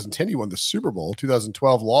playoffs. In 2010, he won the Super Bowl.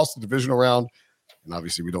 2012, lost the divisional round, and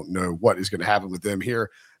obviously we don't know what is going to happen with them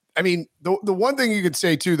here. I mean, the one thing you could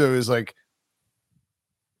say too, though, is like,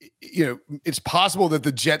 it's possible that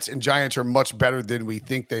the Jets and Giants are much better than we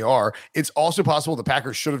think they are. It's also possible the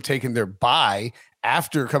Packers should have taken their bye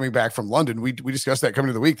after coming back from London. We discussed that coming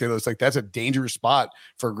to the week. It's like that's a dangerous spot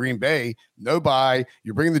for Green Bay. No bye.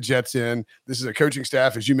 You're bringing the Jets in. This is a coaching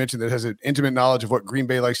staff, as you mentioned, that has an intimate knowledge of what Green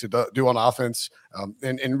Bay likes to do on offense,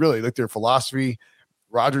 and really like their philosophy.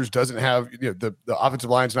 Rodgers doesn't have the offensive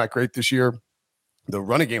line's not great this year. The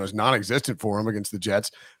running game was non-existent for him against the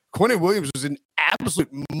Jets. Quinnen Williams was an absolute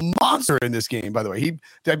monster in this game, by the way.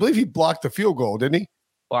 I believe he blocked the field goal, didn't he?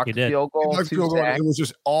 Blocked the field goal. It was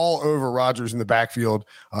just all over Rodgers in the backfield.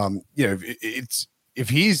 If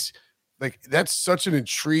he's like, that's such an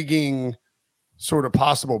intriguing sort of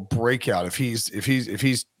possible breakout if he's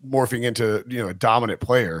morphing into a dominant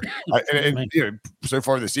player. So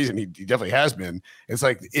far this season he definitely has been. It's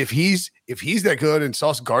like if he's that good and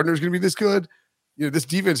Sauce Gardner's going to be this good. This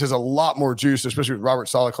defense has a lot more juice, especially with Robert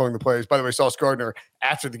Saleh calling the plays. By the way, Sauce Gardner,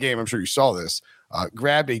 after the game, I'm sure you saw this,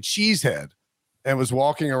 grabbed a cheese head and was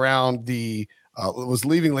walking around was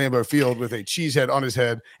leaving Lambeau Field with a cheese head on his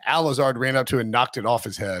head. Al Lazard ran up to and knocked it off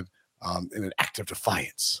his head in an act of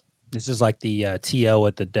defiance. This is like the T.O.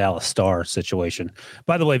 at the Dallas Star situation.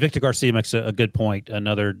 By the way, Victor Garcia makes a good point.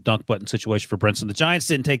 Another dunk button situation for Brinson. The Giants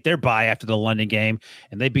didn't take their bye after the London game,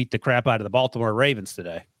 and they beat the crap out of the Baltimore Ravens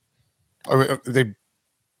today. I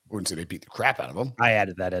wouldn't say they beat the crap out of them. I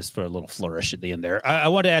added that as for a little flourish at the end there. I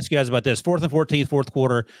wanted to ask you guys about this. 4th and 14, fourth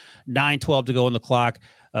quarter, 9:12 to go on the clock.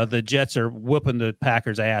 The Jets are whooping the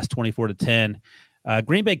Packers' ass 24-10.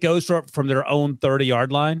 Green Bay goes from their own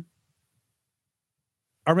 30-yard line.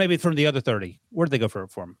 Or maybe from the other 30. Where did they go for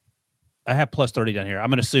them? I have plus 30 down here.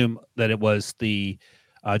 I'm going to assume that it was the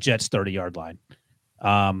Jets' 30-yard line.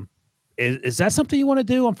 Is that something you want to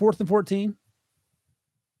do on 4th and 14?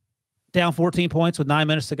 Down 14 points with 9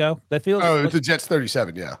 minutes to go. That feels. Oh, it's the Jets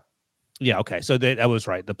 37. Yeah. Yeah. Okay. So that was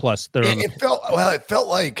right. The plus. It felt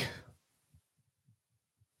like.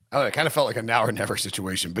 I don't know, it kind of felt like a now or never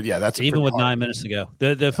situation, but yeah, that's even with 9 minutes to go.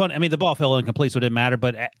 The fun. I mean, the ball fell incomplete, so it didn't matter.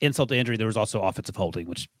 But insult to injury, there was also offensive holding,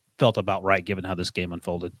 which felt about right given how this game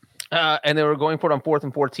unfolded. And they were going for it on 4th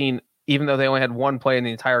and 14 even though they only had one play in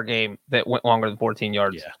the entire game that went longer than 14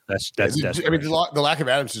 yards. Yeah, that's I mean, the lack of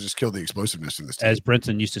Adams has just killed the explosiveness in this team. As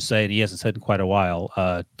Brenton used to say, and he hasn't said in quite a while,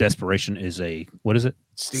 desperation is what is it?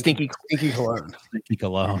 Stinky cologne. Stinky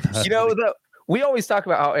cologne. We always talk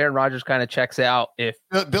about how Aaron Rodgers kind of checks out if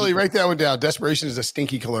Billy, write that one down. Desperation is a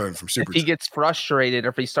stinky cologne from Super. If he gets frustrated, or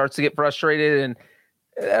if he starts to get frustrated, and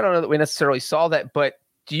I don't know that we necessarily saw that, but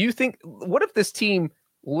do you think, what if this team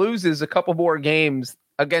loses a couple more games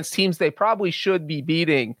against teams they probably should be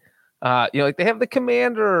beating? Like they have the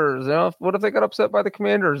Commanders. What if they got upset by the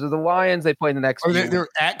Commanders or the Lions they play in the next game? They're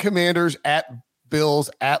at Commanders, at Bills,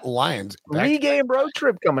 at Lions. 3-game road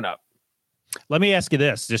trip coming up. Let me ask you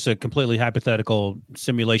this, just a completely hypothetical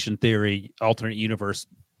simulation theory, alternate universe,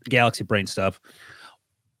 galaxy brain stuff.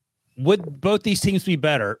 Would both these teams be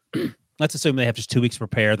better? Let's assume they have just 2 weeks to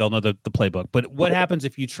prepare. They'll know the playbook. But what happens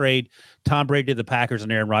if you trade Tom Brady to the Packers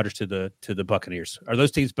and Aaron Rodgers to the Buccaneers? Are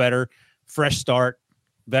those teams better? Fresh start,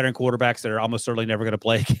 veteran quarterbacks that are almost certainly never going to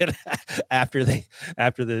play again after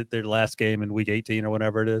their last game in week 18 or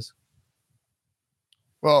whatever it is?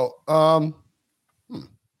 Well, it's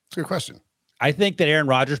a good question. I think that Aaron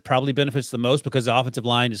Rodgers probably benefits the most because the offensive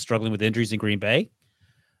line is struggling with injuries in Green Bay.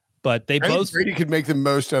 But Brady could make the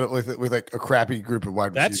most out of it with like a crappy group of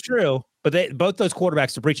wide receivers. That's true. But both those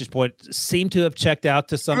quarterbacks, to Breach's point, seem to have checked out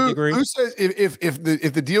to some degree. Who says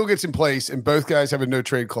if the deal gets in place and both guys have a no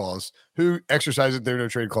trade clause, who exercises their no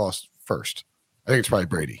trade clause first? I think it's probably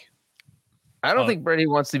Brady. I don't think Brady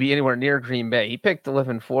wants to be anywhere near Green Bay. He picked to live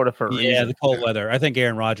in Florida for a reason. Yeah, the cold weather. I think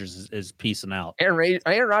Aaron Rodgers is peacing out. Aaron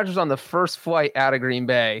Rodgers on the first flight out of Green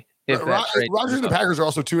Bay. Rodgers and the Packers are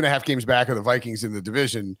also 2.5 games back of the Vikings in the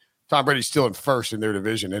division. Tom Brady's still in first in their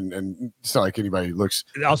division, and it's not like anybody looks.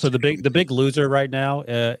 Also, the big loser right now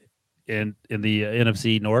in the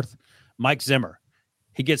NFC North, Mike Zimmer.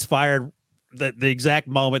 He gets fired the exact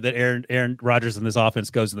moment that Aaron Rodgers and this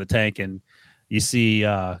offense goes in the tank, and you see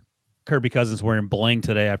Kirby Cousins wearing bling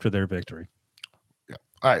today after their victory. Yeah.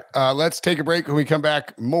 All right. Let's take a break. When we come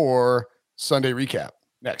back, more Sunday recap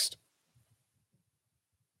next.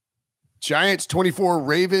 Giants 24,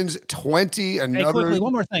 Ravens 20. Hey, quickly,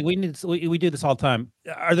 one more thing. We do this all the time.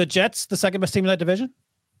 Are the Jets the second best team in that division?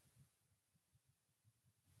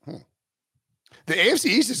 The AFC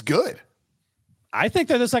East is good. I think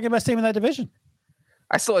they're the second best team in that division.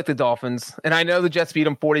 I still like the Dolphins, and I know the Jets beat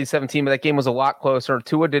them 40-17, but that game was a lot closer.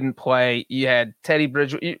 Tua didn't play. You had Teddy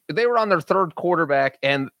Bridgewater. They were on their third quarterback,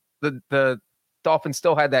 and the Dolphins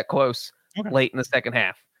still had that close late in the second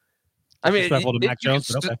half. I mean,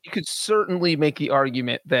 you could certainly make the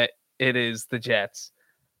argument that it is the Jets.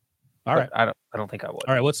 All right, I don't think I would.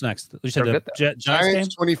 All right, what's next? You said the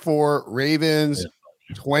Giants 24, Ravens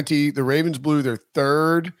 20. The Ravens blew their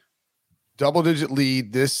third double-digit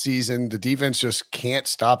lead this season. The defense just can't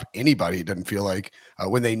stop anybody. It doesn't feel like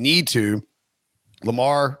when they need to.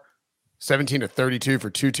 Lamar 17 of 32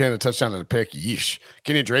 for 210, a touchdown and a pick. Yeesh.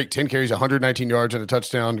 Kenny Drake, 10 carries, 119 yards and a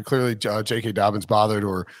touchdown. Clearly, J.K. Dobbins bothered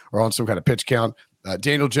or on some kind of pitch count.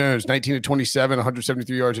 Daniel Jones, 19 of 27,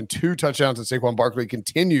 173 yards and 2 touchdowns. And Saquon Barkley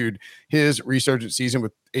continued his resurgent season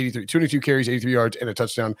with 22 carries, 83 yards and a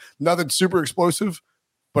touchdown. Nothing super explosive,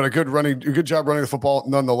 but a good job running the football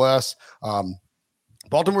nonetheless.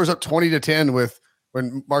 Baltimore's up 20-10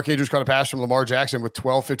 when Mark Andrews caught a pass from Lamar Jackson with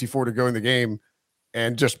 12:54 to go in the game,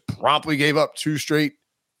 and just promptly gave up 2 straight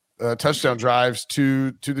touchdown drives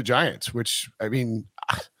to the Giants, which, I mean,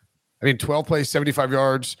 12 plays, 75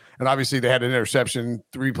 yards, and obviously they had an interception,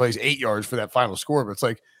 3 plays, 8 yards for that final score. But it's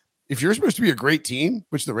like, if you're supposed to be a great team,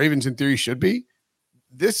 which the Ravens in theory should be,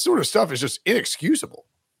 this sort of stuff is just inexcusable.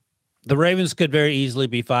 The Ravens could very easily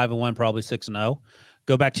be 5-1, probably 6-0.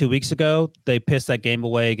 Go back 2 weeks ago, they pissed that game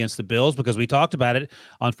away against the Bills because we talked about it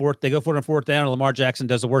on fourth. They go for it on fourth down, and Lamar Jackson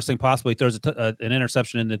does the worst thing possible. He throws an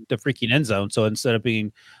interception in the freaking end zone. So instead of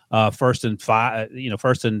being first and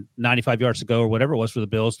 95 yards to go or whatever it was for the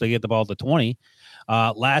Bills, they get the ball to 20.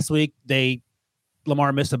 Last week,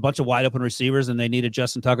 Lamar missed a bunch of wide open receivers, and they needed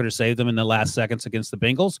Justin Tucker to save them in the last seconds against the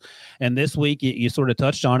Bengals. And this week, you sort of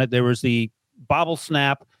touched on it. There was the bobble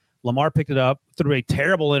snap. Lamar picked it up, threw a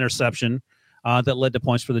terrible interception that led to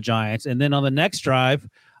points for the Giants. And then on the next drive,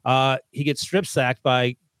 he gets strip sacked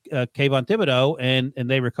by Kayvon Thibodeau, and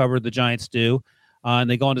they recover, the Giants do. And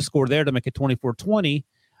they go on to score there to make it 24-20.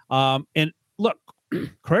 And look,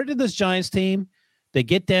 credit to this Giants team. They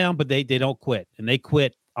get down, but they don't quit. And they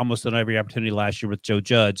quit almost on every opportunity last year with Joe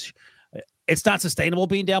Judge. It's not sustainable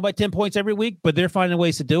being down by 10 points every week, but they're finding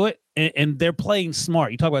ways to do it, and they're playing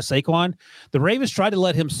smart. You talk about Saquon. The Ravens tried to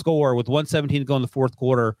let him score with 1:17 to go in the fourth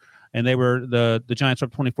quarter, and they were the Giants were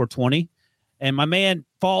up 24-20, and my man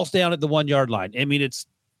falls down at the 1 yard line. I mean,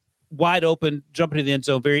 wide open, jumping to the end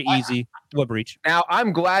zone, very easy. What breach? Now,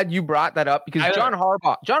 I'm glad you brought that up because John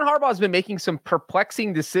Harbaugh has been making some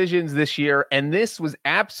perplexing decisions this year, and this was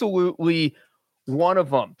absolutely one of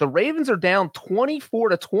them. The Ravens are down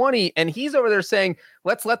 24-20, and he's over there saying,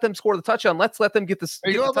 let's let them score the touchdown. Let's let them get this.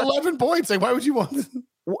 You have 11 points. Like, why would you want this?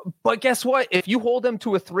 But guess what? If you hold them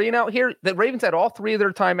to a 3-and-out here, the Ravens had all 3 of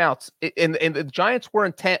their timeouts, and the Giants were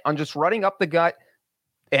intent on just running up the gut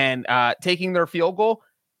and taking their field goal.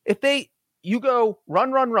 If you go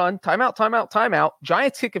run, timeout,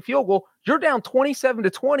 Giants kick a field goal, you're down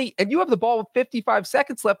 27-20, and you have the ball with 55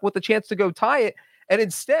 seconds left with a chance to go tie it. And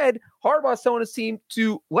instead, Harbaugh's telling his team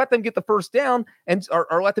to let them get the first down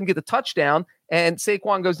or let them get the touchdown. And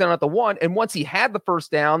Saquon goes down at the 1. And once he had the first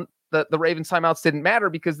down, the Ravens timeouts didn't matter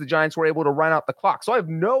because the Giants were able to run out the clock. So I have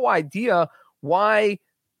no idea why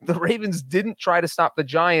the Ravens didn't try to stop the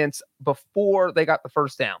Giants before they got the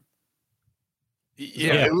first down.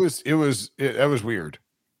 Yeah. That was weird.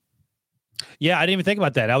 Yeah, I didn't even think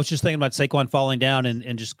about that. I was just thinking about Saquon falling down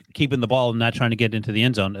and just keeping the ball and not trying to get into the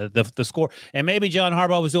end zone. The score, and maybe John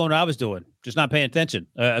Harbaugh was doing what I was doing, just not paying attention.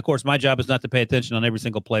 Of course, my job is not to pay attention on every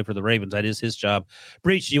single play for the Ravens. That is his job.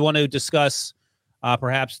 Breach, do you want to discuss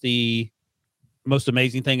perhaps the most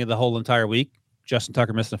amazing thing of the whole entire week? Justin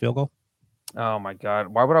Tucker missing a field goal. Oh my God!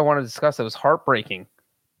 Why would I want to discuss it? It was heartbreaking.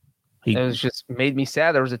 It was just made me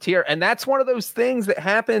sad. There was a tear, and that's one of those things that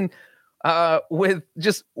happen. With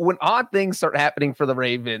just when odd things start happening for the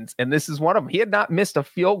Ravens, and this is one of them. He had not missed a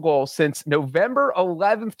field goal since November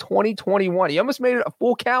 11th, 2021. He almost made it a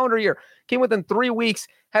full calendar year. Came within 3 weeks,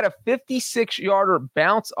 had a 56-yarder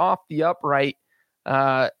bounce off the upright,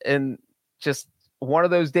 and just one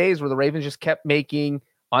of those days where the Ravens just kept making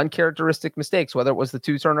uncharacteristic mistakes, whether it was the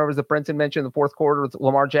 2 turnovers that Brenton mentioned in the fourth quarter with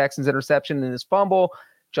Lamar Jackson's interception and his fumble.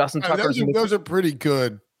 Justin Tucker's those are pretty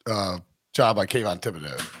good job by Kayvon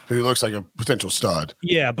Thibodeau, who looks like a potential stud.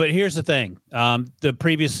 Yeah, but here's the thing. The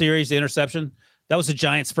previous series, the interception, that was the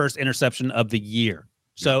Giants' first interception of the year.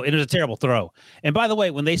 So it was a terrible throw. And by the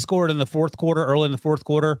way, when they scored in the fourth quarter, early in the fourth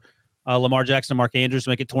quarter, Lamar Jackson and Mark Andrews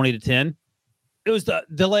make it 20-10. It was the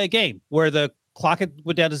delay of game where the clock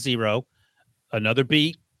went down to 0, another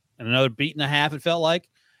beat, and another beat and a half, it felt like.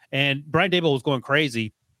 And Brian Daboll was going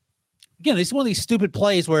crazy. Again, this is one of these stupid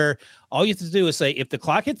plays where all you have to do is say, if the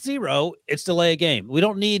clock hits 0, it's delay a game. We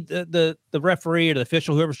don't need the referee or the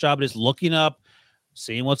official, whoever's job it is, looking up,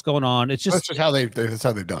 seeing what's going on. It's just that's how they've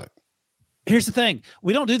done it. Here's the thing: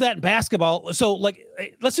 we don't do that in basketball. So,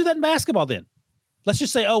 let's do that in basketball then. Let's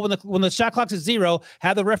just say, when the shot clock's at 0,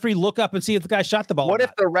 have the referee look up and see if the guy shot the ball. What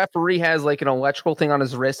if the referee has like an electrical thing on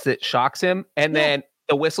his wrist that shocks him, and then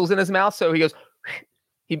the whistle's in his mouth, so he goes.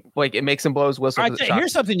 It makes him blow his whistle. Right,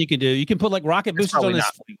 here's something you can do. You can put like rocket boosters on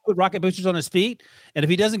his feet, and if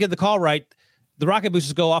he doesn't get the call right, the rocket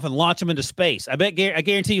boosters go off and launch him into space. I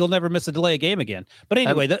guarantee you'll never miss a delay game again. But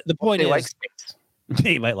anyway, the point is, like space.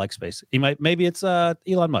 He might like space. Maybe it's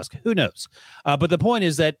Elon Musk. Who knows? But the point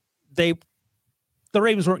is that the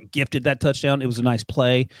Ravens weren't gifted that touchdown. It was a nice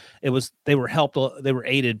play. They were helped. They were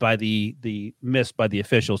aided by the miss by the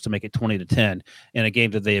officials to make it 20-10 in a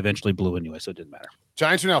game that they eventually blew anyway. So it didn't matter.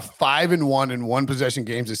 Giants are now 5-1 in one possession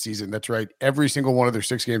games this season. That's right. Every single one of their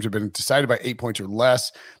 6 games have been decided by 8 points or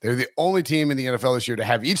less. They're the only team in the NFL this year to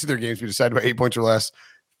have each of their games be decided by 8 points or less.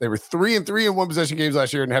 They were 3-3 in one possession games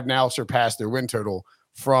last year and have now surpassed their win total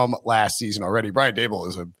from last season already. Brian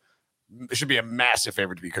Daboll should be a massive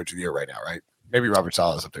favorite to be coach of the year right now, right? Maybe Robert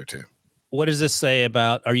Saleh is up there too. What does this say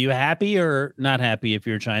about, are you happy or not happy if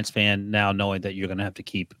you're a Giants fan now knowing that you're going to have to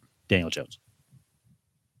keep Daniel Jones?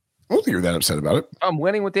 I don't think you're that upset about it. I'm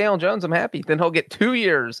winning with Daniel Jones. I'm happy. Then he'll get 2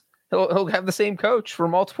 years. He'll have the same coach for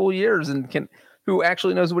multiple years and who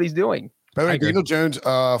actually knows what he's doing. By the way, Daniel Jones,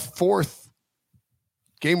 4th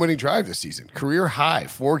game-winning drive this season. Career high,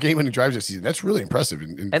 4 game-winning drives this season. That's really impressive.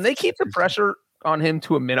 And they keep the pressure on him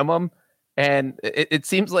to a minimum. And it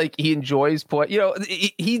seems like he enjoys play.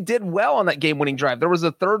 He did well on that game-winning drive. There was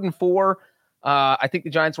a 3rd and 4. I think the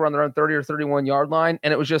Giants were on their own 30 or 31 yard line.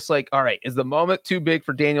 And it was just like, all right, is the moment too big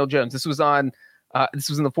for Daniel Jones? This was in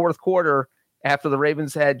the fourth quarter after the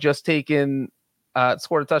Ravens had just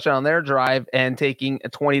scored a touchdown on their drive and taking a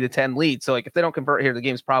 20-10 lead. So like, if they don't convert here, the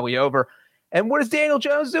game's probably over. And what does Daniel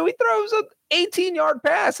Jones do? He throws an 18-yard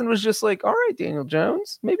pass and was just like, all right, Daniel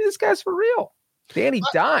Jones, maybe this guy's for real. Danny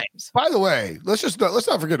Dimes. By the way, let's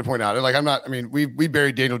not forget to point out, we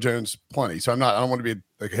buried Daniel Jones plenty, so I don't want to be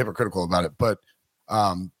like hypocritical about it, but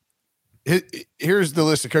here's the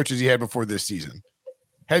list of coaches he had before this season.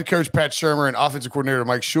 Head coach Pat Shurmur and offensive coordinator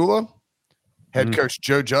Mike Shula. Head coach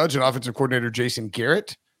Joe Judge and offensive coordinator Jason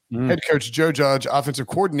Garrett. head coach Joe Judge, offensive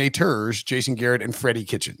coordinators Jason Garrett and Freddie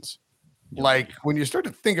Kitchens. Like when you start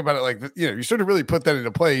to think about it, like, you start to really put that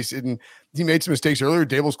into place. And he made some mistakes earlier.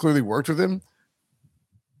 Dable's clearly worked with him.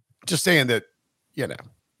 Just saying that,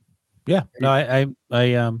 Yeah, no, I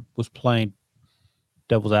was playing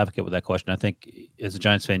devil's advocate with that question. I think as a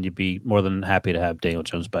Giants fan, you'd be more than happy to have Daniel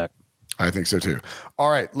Jones back. I think so too.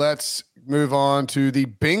 All right, let's move on to the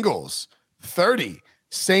Bengals 30,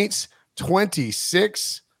 Saints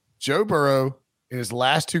 26. Joe Burrow in his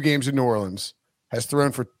last 2 games in New Orleans has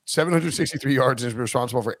thrown for 763 yards and is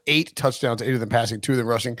responsible for 8 touchdowns, 8 of them passing, 2 of them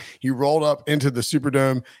rushing. He rolled up into the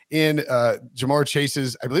Superdome in Jamar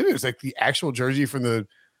Chase's, I believe it was like the actual jersey from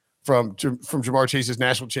Jamar Chase's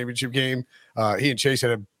national championship game. He and Chase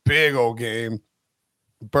had a big old game.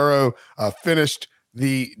 Burrow finished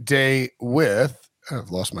the day with,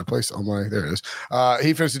 I've lost my place on my, there it is.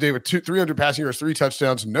 He finished the day with 300 passing yards, 3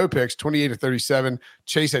 touchdowns, no picks, 28-37.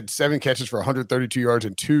 Chase had 7 catches for 132 yards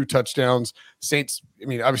and 2 touchdowns. Saints, I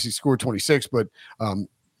mean, obviously scored 26, but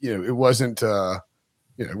it wasn't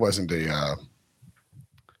didn't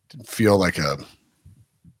feel like a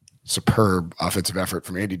superb offensive effort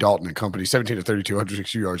from Andy Dalton and company. 17-32,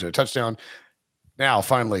 160 yards and a touchdown. Now,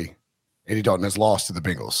 finally, Andy Dalton has lost to the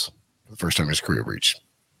Bengals for the first time in his career reach.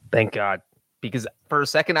 Thank God. Because for a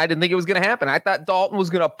second, I didn't think it was going to happen. I thought Dalton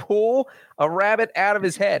was going to pull a rabbit out of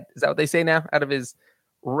his head. Is that what they say now? Out of his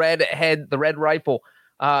red head, the red rifle.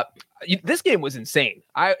 This game was insane.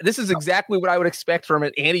 This is exactly what I would expect from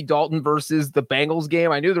an Andy Dalton versus the Bengals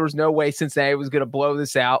game. I knew there was no way Cincinnati was going to blow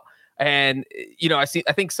this out. And, I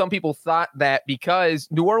think some people thought that because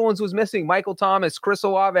New Orleans was missing Michael Thomas, Chris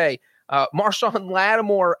Olave, Marshawn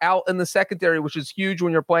Lattimore out in the secondary, which is huge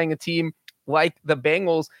when you're playing a team like the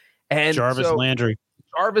Bengals. And Jarvis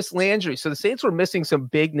Landry. So the Saints were missing some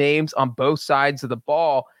big names on both sides of the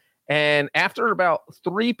ball. And after about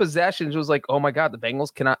 3 possessions, it was like, oh my God, the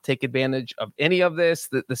Bengals cannot take advantage of any of this.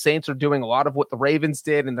 The Saints are doing a lot of what the Ravens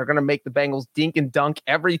did, and they're going to make the Bengals dink and dunk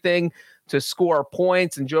everything to score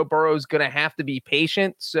points. And Joe Burrow is going to have to be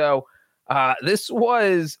patient. So this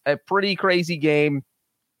was a pretty crazy game.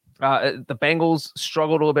 The Bengals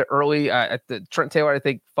struggled a little bit early. Trent Taylor, I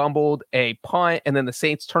think, fumbled a punt, and then the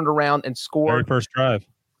Saints turned around and scored.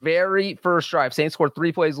 Very first drive. Saints scored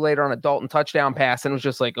 3 plays later on a Dalton touchdown pass, and it was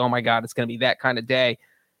just like, oh my God, it's going to be that kind of day.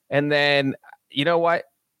 And then, you know what?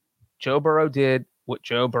 Joe Burrow did what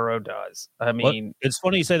Joe Burrow does. I mean, it's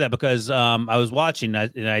funny you say that because I was watching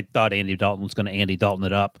and I thought Andy Dalton was going to Andy Dalton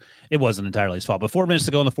it up. It wasn't entirely his fault. But 4 minutes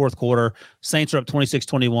to go in the fourth quarter, Saints are up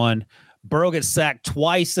 26-21. Burrow gets sacked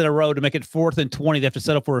twice in a row to make it 4th and 20. They have to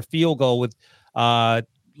settle for a field goal with,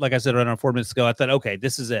 like I said, around 4 minutes ago. I thought, okay,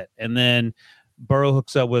 this is it. And then Burrow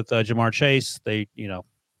hooks up with Jamar Chase. They,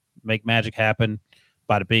 make magic happen.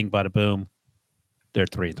 Bada bing, bada boom. They're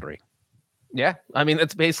 3-3. Yeah, I mean,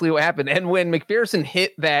 that's basically what happened. And when McPherson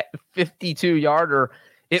hit that 52-yarder,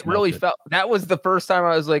 it really felt – that was the first time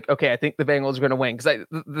I was like, okay, I think the Bengals are going to win. Because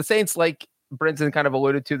the Saints, like Brinson kind of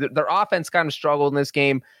alluded to, their offense kind of struggled in this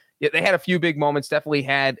game. Yeah, they had a few big moments, definitely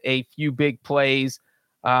had a few big plays.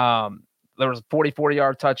 There was a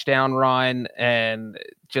 40-yard touchdown run, and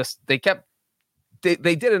just they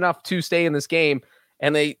did enough to stay in this game,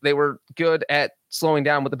 and they were good at slowing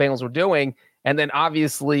down what the Bengals were doing. And then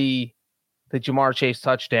obviously the Jamar Chase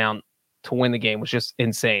touchdown to win the game was just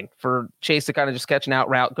insane. For Chase to kind of just catch an out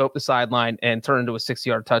route, go up the sideline, and turn into a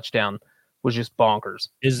 6-yard touchdown was just bonkers.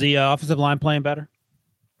 Is the offensive line playing better?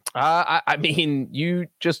 I mean, you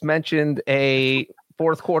just mentioned a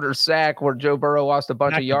fourth quarter sack where Joe Burrow lost a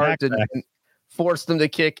bunch of yards and forced them to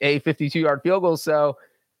kick a 52-yard field goal. So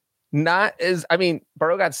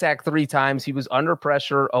Burrow got sacked 3 times. He was under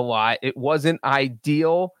pressure a lot. It wasn't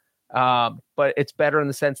ideal, but it's better in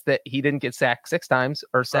the sense that he didn't get sacked 6 times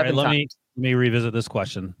or 7 times. Let me revisit this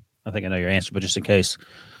question. I think I know your answer, but just in case,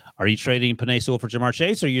 are you trading Penei Sewell for Jamar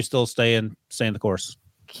Chase, or are you still staying the course?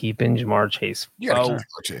 Keeping Jamar Chase.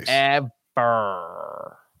 Ever.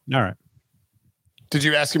 All right. Did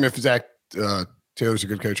you ask him if Zach Taylor's a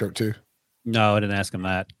good coach too? No, I didn't ask him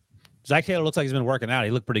that. Zach Taylor looks like he's been working out.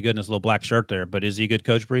 He looked pretty good in his little black shirt there, but is he a good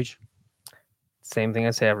coach, Breach? Same thing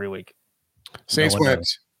I say every week. Saints went.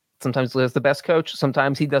 Sometimes he's the best coach.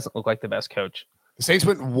 Sometimes he doesn't look like the best coach. The Saints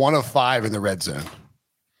went 1 of 5 in the red zone.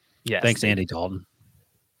 Yes. Thanks, Andy Dalton.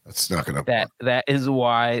 That's not going to. That is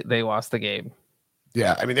why they lost the game.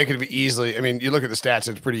 Yeah, I mean, they could have easily. I mean, you look at the stats;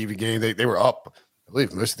 it's a pretty even game. They were up, I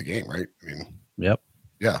believe, most of the game, right? I mean, yep,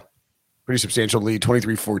 yeah, pretty substantial lead,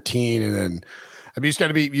 23-14, and then I mean, you just got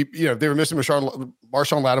to be. They were missing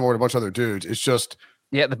Marshawn Lattimore and a bunch of other dudes. It's just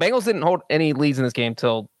the Bengals didn't hold any leads in this game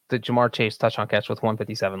till the Jamar Chase touchdown catch with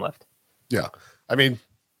 1:57 left. Yeah, I mean,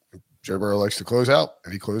 Joe Burrow likes to close out,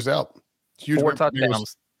 and he closed out. Huge 4 win for the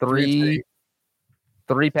Bengals. touchdowns,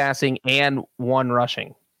 three passing, and 1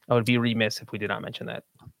 rushing. I would be remiss if we did not mention that.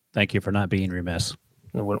 Thank you for not being remiss.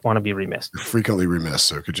 I wouldn't want to be remiss. You're frequently remiss,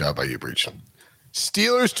 so good job by you, Breach.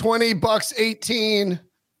 Steelers 20, Bucks 18.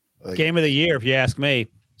 Game of the year, if you ask me.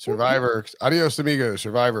 Survivor, adios amigos,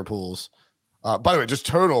 Survivor pools. By the way, just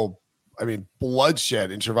total,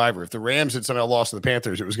 bloodshed in Survivor. If the Rams had somehow lost to the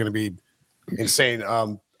Panthers, it was going to be insane.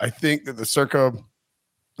 I think that the circa,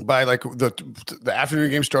 by like the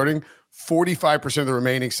afternoon game starting, 45% of the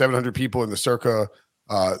remaining 700 people in the circa,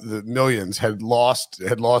 the millions had lost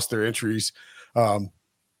their entries.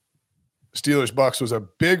 Steelers Bucks was a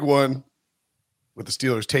big one, with the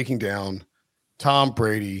Steelers taking down Tom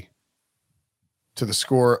Brady to the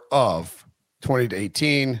score of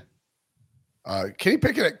 20-18. Kenny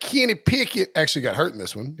Pickett actually got hurt in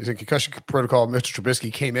this one. He's in concussion protocol. Mr.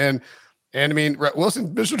 Trubisky came in, and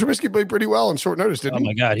Mr. Trubisky played pretty well on short notice, didn't he? Oh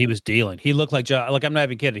my God, he was dealing. He looked like I'm not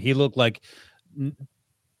even kidding. He looked like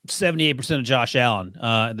 78% of Josh Allen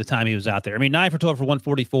at the time he was out there. 9 for 12 for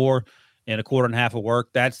 144 and a quarter and a half of work.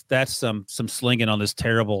 That's some slinging on this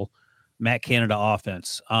terrible Matt Canada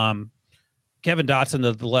offense. Kevin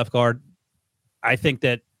Dotson, the left guard, I think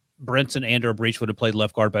that Brinson and/or Breach would have played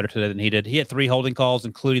left guard better today than he did. He had 3 holding calls,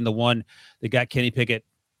 including the one that got Kenny Pickett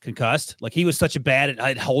concussed. Like, he was such a bad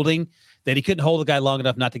at holding that he couldn't hold the guy long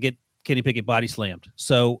enough not to get Kenny Pickett body slammed.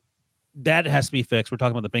 So that has to be fixed. We're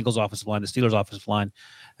talking about the Bengals offensive line. The Steelers offensive line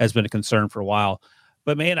has been a concern for a while.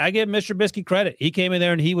 But, man, I give Mr. Trubisky credit. He came in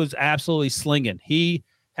there and he was absolutely slinging. He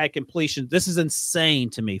had completion. This is insane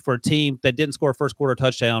to me for a team that didn't score a first quarter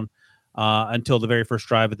touchdown until the very first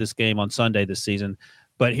drive of this game on Sunday this season.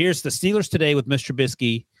 But here's the Steelers today with Mr.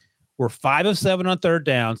 Trubisky. Were 5 of 7 on third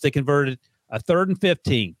downs. They converted a 3rd and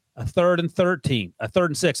 15, a 3rd and 13, a 3rd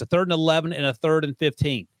and 6, a 3rd and 11, and a 3rd and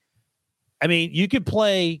 15. You could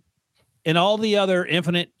play in all the other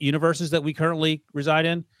infinite universes that we currently reside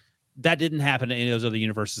in. That didn't happen in any of those other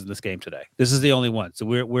universes in this game today. This is the only one. So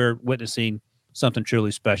we're witnessing something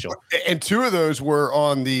truly special. And 2 of those were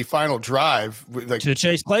on the final drive. To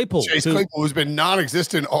Chase Claypool. Claypool, who's been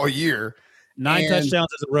non-existent all year. 9 touchdowns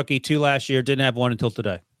as a rookie, 2 last year, didn't have 1 until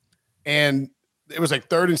today. And it was like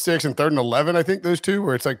 3rd and 6 and 3rd and 11, I think, those 2,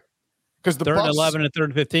 where it's like, because the 3rd Bucks, and 11 and 3rd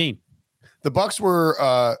and 15. The Bucks were,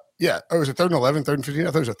 it was a 3rd and 11, 3rd and 15. I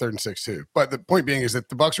thought it was a 3rd and 6 too. But the point being is that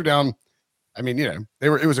the Bucks were down.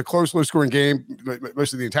 It was a close, low-scoring game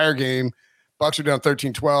most of the entire game. Bucks are down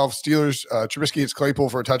 13-12. Steelers, Trubisky hits Claypool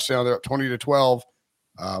for a touchdown. They're up 20-12.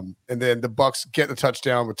 And then the Bucks get the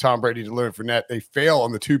touchdown with Tom Brady to Leonard Fournette. They fail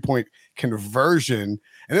on the 2-point conversion.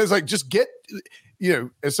 And it was like, just get,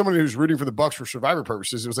 as someone who's rooting for the Bucks for survivor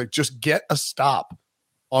purposes, it was like, just get a stop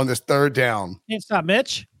on this 3rd down. Can't stop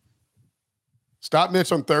Mitch. Stop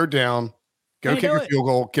Mitch on 3rd down. Go kick a field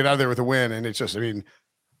goal. Get out of there with a win. And it's just,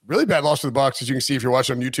 really bad loss to the Bucks, as you can see if you're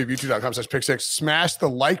watching on YouTube, youtube.com/pick6. Smash the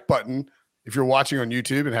like button if you're watching on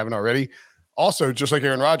YouTube and haven't already. Also, just like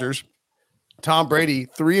Aaron Rodgers, Tom Brady,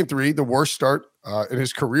 3-3, the worst start in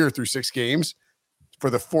his career through 6 games for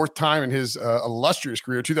the 4th time in his illustrious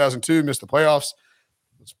career. 2002, missed the playoffs.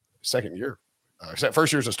 It's 2nd year.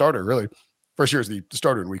 First year as a starter, really. First year as the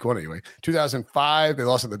starter in week 1 anyway. 2005, they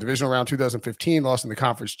lost in the divisional round. 2015, lost in the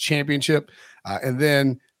conference championship. And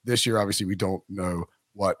then this year, obviously, we don't know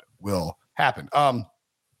what will happen.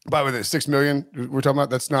 By the way, the $6 million we're talking about,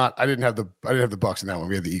 that's not, I didn't have the Bucks in that one.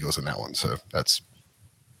 We had the Eagles in that one. So that's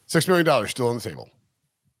 $6 million still on the table.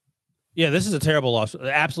 Yeah, this is a terrible loss.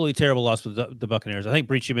 Absolutely terrible loss for the Buccaneers. I think,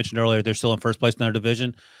 Breach, you mentioned earlier, they're still in first place in their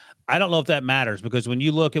division. I don't know if that matters, because when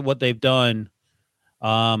you look at what they've done,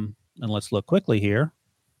 and let's look quickly here,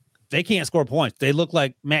 they can't score points. They look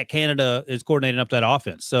like Matt Canada is coordinating up that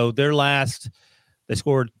offense. So they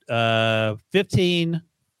scored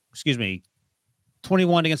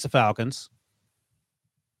 21 against the Falcons.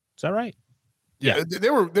 Is that right? Yeah. They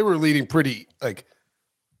were leading pretty, like,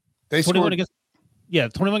 they 21 against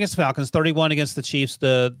the Falcons, 31 against the Chiefs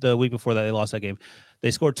the week before that they lost that game.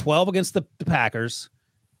 They scored 12 against the Packers.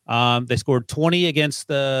 They scored 20 against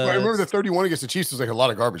the I remember the 31 against the Chiefs was like a lot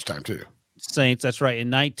of garbage time too. Saints, that's right, and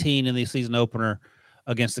 19 in the season opener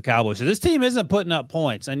against the Cowboys. So this team isn't putting up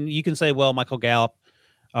points. And you can say, well, Michael Gallup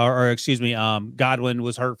Godwin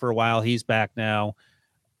was hurt for a while. He's back now.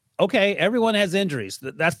 Okay, everyone has injuries.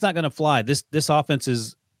 That's not going to fly. This offense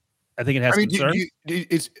is, I think it has concern.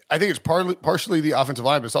 I think it's partially the offensive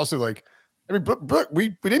line, but it's also like, we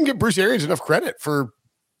didn't give Bruce Arians enough credit for,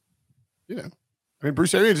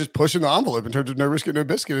 Bruce Arians is pushing the envelope in terms of no risk and no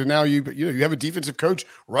biscuit, and now you have a defensive coach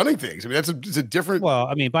running things. It's a different. Well,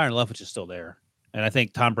 Byron Leftwich is still there. And I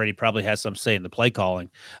think Tom Brady probably has some say in the play calling.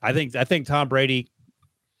 I think Tom Brady,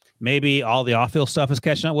 maybe all the off-field stuff is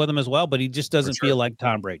catching up with him as well, but he just doesn't feel like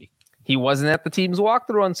Tom Brady. He wasn't at the team's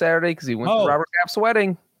walkthrough on Saturday because he went to Robert Kraft's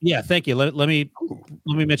wedding. Yeah, thank you. Let me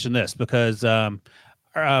mention this because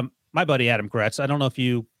my buddy Adam Gretz, I don't know if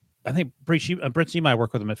you, I think Brent, you might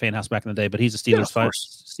work with him at Fan House back in the day, but he's a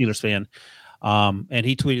Steelers fan. And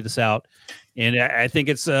he tweeted this out, and I think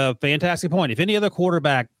it's a fantastic point. If any other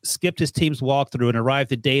quarterback skipped his team's walkthrough and arrived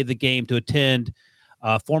the day of the game to attend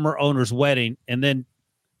former owner's wedding and then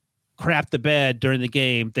crapped the bed during the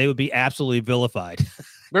game, they would be absolutely vilified.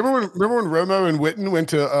 Remember when Romo and Witten went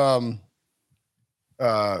to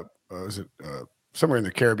somewhere in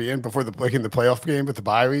the Caribbean before in the playoff game with the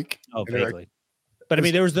bye week? Oh, vaguely. But I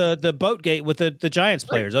mean, there was the boat gate with the Giants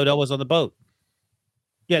players. Odell was on the boat.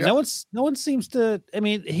 Yeah, no one seems to. I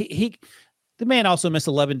mean, the man also missed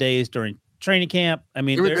 11 days during training camp. I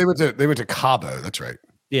mean, they went to Cabo. That's right.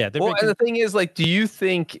 Yeah. Well, and the thing is, like, do you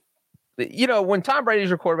think that, when Tom Brady's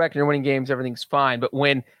your quarterback and you're winning games, everything's fine. But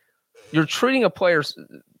when you're treating a player,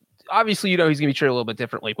 obviously, he's going to be treated a little bit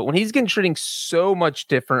differently. But when he's getting treating so much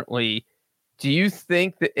differently, do you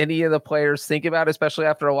think that any of the players think about it, especially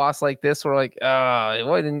after a loss like this, where like, it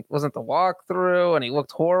wasn't the walkthrough and he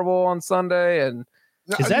looked horrible on Sunday? And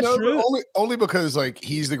is that true? Only because like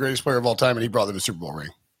he's the greatest player of all time and he brought them a Super Bowl ring.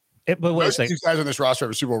 But wait a second. These guys on this roster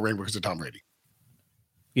have a Super Bowl ring because of Tom Brady.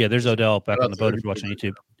 Yeah, there's Odell back on the boat if you're watching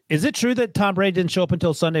YouTube. Is it true that Tom Brady didn't show up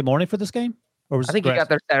until Sunday morning for this game? Or was I think he got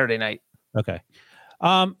there Saturday night. Okay.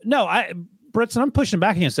 No, Britson, I'm pushing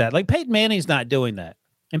back against that. Like Peyton Manning's not doing that.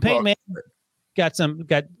 And Peyton Manning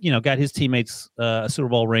got his teammates a Super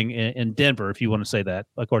Bowl ring in Denver, if you want to say that.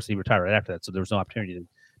 Of course, he retired right after that, so there was no opportunity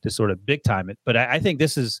to sort of big time it. But I think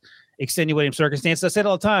this is extenuating circumstance. I say it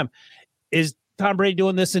all the time. Is Tom Brady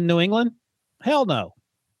doing this in New England? Hell no.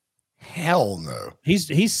 Hell no.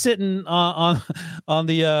 He's sitting on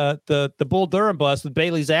the Bull Durham bus with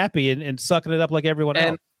Bailey Zappi and sucking it up like everyone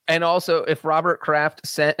else. And also, if Robert Kraft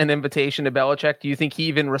sent an invitation to Belichick, do you think he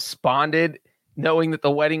even responded knowing that the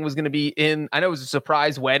wedding was going to be in? I know it was a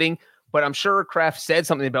surprise wedding, but I'm sure Kraft said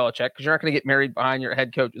something to Belichick because you're not going to get married behind your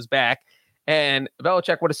head coach's back. And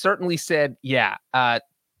Belichick would have certainly said,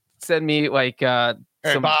 send me like hey,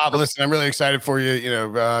 Bob, listen, I'm really excited for you.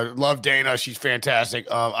 Love Dana. She's fantastic.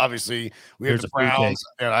 Obviously, we have the Browns.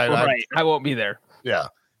 And I won't be there. Yeah.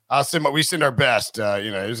 We send our best.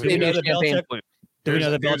 Here's a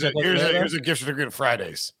gift certificate of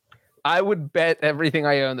Fridays. I would bet everything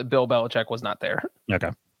I own that Bill Belichick was not there. Okay.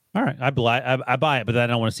 All right. I buy it, but then I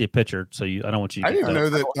don't want to see a picture. So I don't want you to I didn't know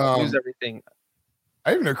that. Lose everything. I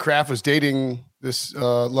didn't know Kraft was dating this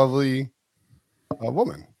lovely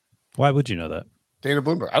woman. Why would you know that? Dana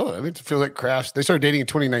Bloomberg. I don't know. I mean, it feels like Kraft. They started dating in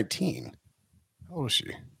 2019. How old is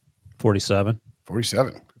she? 47.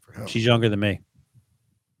 47. Good for him. She's younger than me.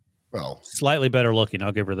 Well, slightly better looking.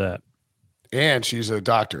 I'll give her that. And she's a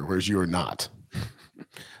doctor, whereas you are not.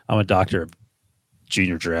 I'm a doctor of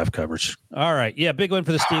junior draft coverage. All right. Yeah, big win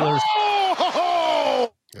for the Steelers.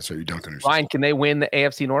 That's what you don't understand. Ryan, can they win the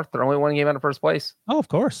AFC North? They're only one game out of first place. Oh, of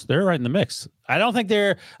course. They're right in the mix. I think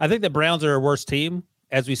the Browns are a worse team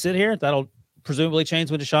as we sit here. That'll presumably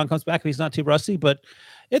change when Deshaun comes back if he's not too rusty, but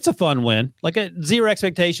it's a fun win. Like zero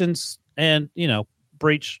expectations and,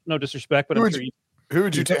 breach, no disrespect, but who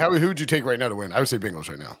would you take right now to win? I would say Bengals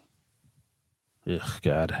right now. Ugh,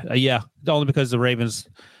 God. Yeah. Only because the Ravens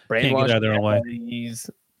can't get out of their own way.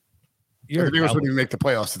 The Bengals wouldn't even make the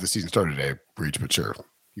playoffs if the season started today, breach, but sure.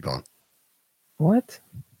 Keep on. What?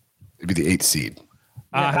 It'd be the 8th seed.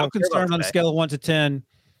 How concerned on a scale of 1 to 10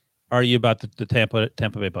 are you about the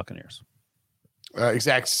Tampa Bay Buccaneers?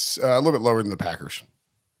 Exact, a little bit lower than the Packers.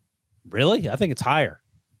 Really? I think it's higher.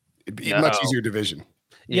 It'd be a much easier division.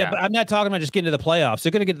 Yeah, but I'm not talking about just getting to the playoffs.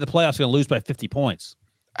 They're going to get to the playoffs, going to lose by 50 points.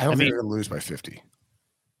 I don't think they're going to lose by 50.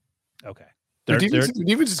 Okay. The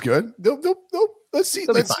defense is good. Let's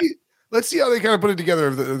see how they kind of put it together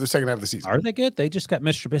the second half of the season. Are they good? They just got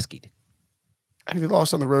Mr. Trubisky. I mean, they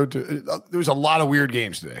lost on the road to. There was a lot of weird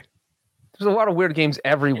games today. There's a lot of weird games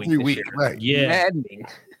every week, right? Yeah. Maddening.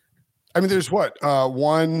 I mean, there's 1,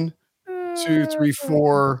 2, 3,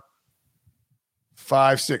 4,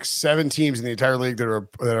 5, 6, 7 teams in the entire league that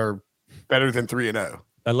are better than 3-0.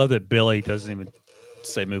 I love that Billy doesn't even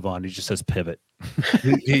say move on. He just says pivot.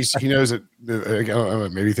 he knows it. I don't know,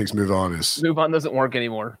 maybe he thinks move on doesn't work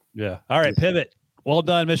anymore. Yeah. All right. Pivot. Well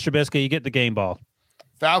done, Mr. Trubisky. You get the game ball.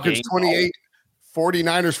 Falcons 28,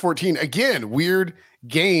 49ers 14. Again, weird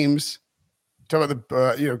games. Talk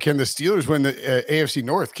about can the Steelers win the AFC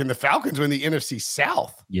North? Can the Falcons win the NFC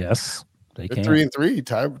South? Yes, they can.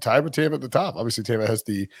 3-3, tied with Tampa at the top. Obviously, Tampa has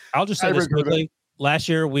the. I'll just say this quickly. last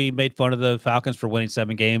year we made fun of the Falcons for winning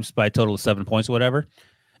 7 games by a total of 7 points or whatever.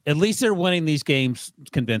 At least they're winning these games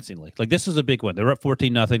convincingly. Like, this was a big win. They were up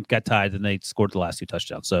 14-0, got tied, and they scored the last 2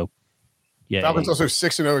 touchdowns. So, yeah. Falcons also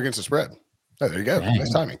 6-0 against the spread. Oh, there you go. Dang.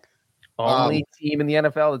 Nice timing. Only team in the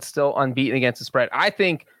NFL that's still unbeaten against the spread.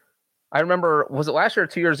 I remember, was it last year or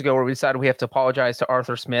 2 years ago where we decided we have to apologize to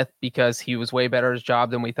Arthur Smith because he was way better at his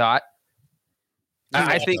job than we thought?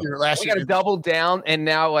 I think we got to double down and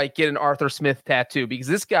now like get an Arthur Smith tattoo, because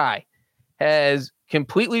this guy has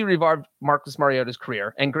completely revived Marcus Mariota's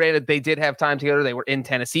career. And granted, they did have time together. They were in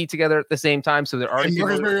Tennessee together at the same time. So they're already.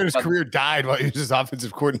 Marcus Mariota's career died while he was his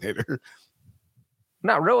offensive coordinator.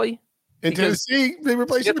 Not really. In Tennessee, they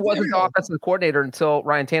replaced him. Smith wasn't the offensive coordinator until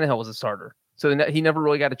Ryan Tannehill was a starter. So he never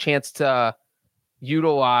really got a chance to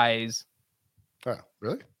utilize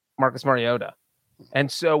Marcus Mariota.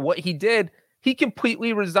 And so what he did, he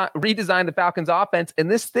completely redesigned the Falcons offense.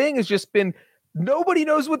 And this thing has just been, nobody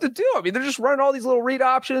knows what to do. I mean, they're just running all these little read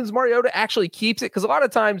options. Mariota actually keeps it, because a lot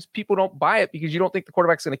of times people don't buy it because you don't think the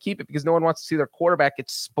quarterback's going to keep it, because no one wants to see their quarterback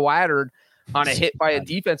get splattered on a hit by a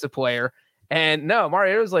defensive player. And no,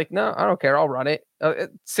 Mariota's like, no, I don't care. I'll run it.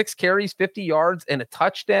 6 carries, 50 yards, and a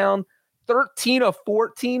touchdown. 13 of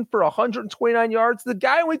 14 for 129 yards. The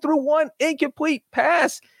guy only threw 1 incomplete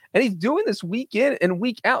pass, and he's doing this week in and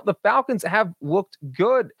week out. The Falcons have looked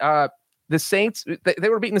good. The Saints, they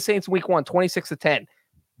were beating the Saints in week 1, 26-10,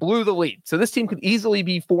 blew the lead. So this team could easily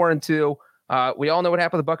be 4-2. We all know what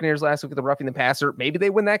happened to the Buccaneers last week with the roughing the passer. Maybe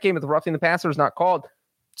they win that game if the roughing the passer is not called.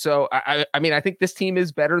 So, I mean, I think this team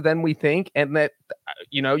is better than we think. And that,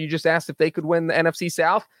 you just asked if they could win the NFC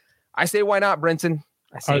South. I say, why not, Brinson?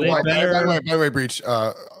 By the way, Breach,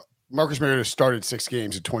 Marcus Mariota started 6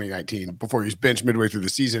 games in 2019 before he was benched midway through the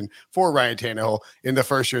season for Ryan Tannehill in the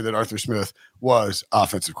first year that Arthur Smith was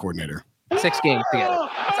offensive coordinator. 6 games together.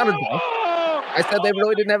 That sounded dumb. I said they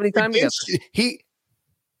really didn't have any time together.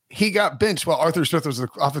 He got benched while Arthur Smith was the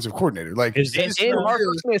offensive coordinator. Like, in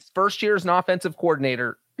Arthur Smith's first year as an offensive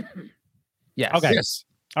coordinator. Yes. Okay. Yes.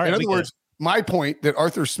 All right. In other words, my point that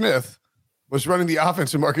Arthur Smith was running the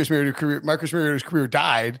offense and Marcus Mariota's career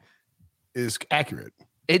died is accurate.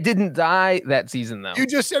 It didn't die that season, though. You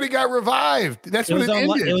just said it got revived. That's when it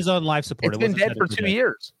ended. It was on life support. It's been dead for 2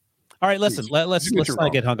 years. All right, listen. Let's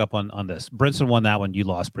not get hung up on this. Brinson won that one. You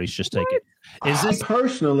lost, Breach. Just take it.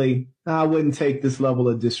 Personally, I wouldn't take this level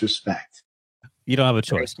of disrespect. You don't have a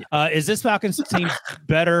choice. Is this Falcons team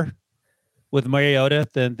better with Mariota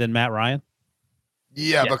than Matt Ryan?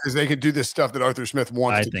 Yeah, because they could do this stuff that Arthur Smith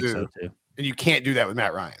wants to do. I think so too. And you can't do that with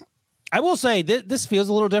Matt Ryan. I will say this feels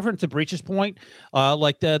a little different to Breach's point.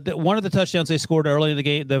 Like the one of the touchdowns they scored early in the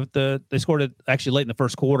game, they scored it actually late in the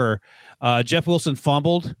first quarter. Jeff Wilson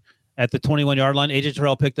fumbled at the 21-yard line. AJ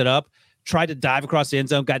Terrell picked it up, tried to dive across the end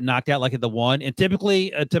zone, got knocked out like at the 1. And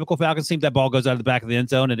typically, a typical Falcons team, that ball goes out of the back of the end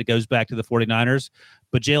zone and it goes back to the 49ers.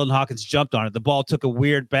 But Jalen Hawkins jumped on it. The ball took a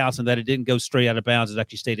weird bounce, and that it didn't go straight out of bounds. It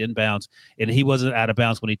actually stayed in bounds, and he wasn't out of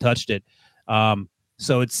bounds when he touched it.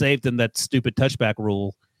 So it saved them that stupid touchback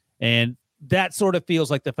rule. And that sort of feels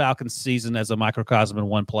like the Falcons season as a microcosm in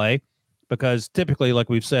one play, because typically, like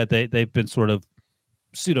we've said, they've been sort of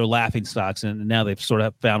pseudo laughing stocks, and now they've sort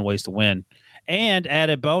of found ways to win. And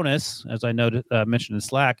added bonus, as I mentioned in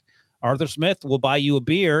Slack, Arthur Smith will buy you a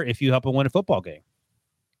beer if you help him win a football game.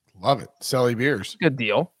 Love it. Selly beers. Good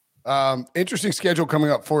deal. Interesting schedule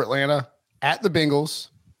coming up for Atlanta at the Bengals.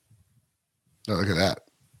 Oh, look at that.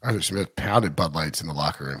 Arthur Smith pounded Bud Lights in the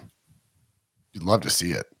locker room. You'd love to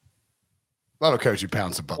see it. A lot of coaches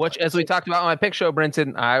pound some Bud Which, Lights. as we talked about on my pick show,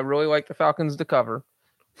 Brinson, I really like the Falcons to cover.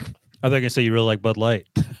 I think I say you really like Bud Light.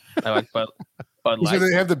 I like Bud So Light.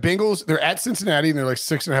 they have the Bengals. They're at Cincinnati, and they're like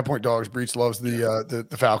 6.5 point dogs. Breach loves the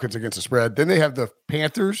Falcons against the spread. Then they have the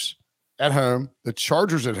Panthers at home, the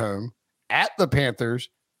Chargers at home, at the Panthers,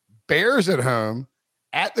 Bears at home,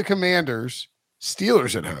 at the Commanders,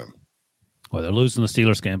 Steelers at home. Well, they're losing the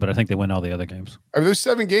Steelers game, but I think they win all the other games. I mean, those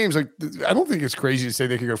 7 games, like, I don't think it's crazy to say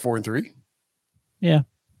they could go 4-3. Yeah.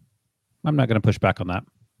 I'm not going to push back on that.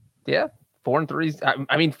 Yeah. 4-3.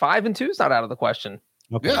 I mean, 5-2 is not out of the question.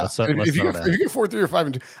 Okay, Yeah. let's If you settle get that. 4-3 or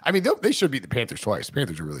 5-2, I mean, they should beat the Panthers twice. The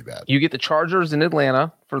Panthers are really bad. You get the Chargers in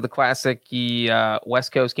Atlanta for the classic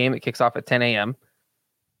West Coast game that kicks off at 10 a.m.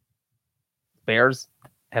 Bears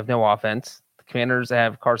have no offense. The Commanders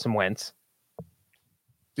have Carson Wentz.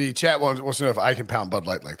 The chat wants to know if I can pound Bud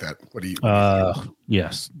Light like that. What do you?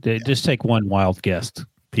 Yes. Just take one wild guess,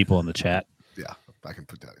 people in the chat. Yeah, I can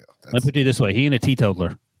put that. Yeah, Let me do it this way. He ain't a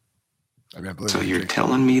teetotaler. I mean, I believe So you're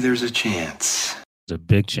telling me there's a chance? There's a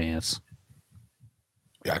big chance.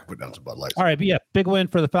 Yeah, I can put down some Bud Lights. All right, but yeah, big win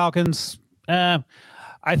for the Falcons.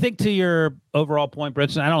 I think to your overall point,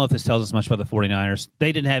 Brenton, I don't know if this tells us much about the 49ers.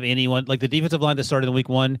 They didn't have anyone like the defensive line that started in week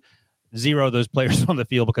 1, 0 of those players on the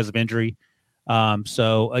field because of injury.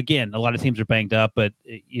 So again, a lot of teams are banged up, but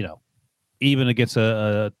even against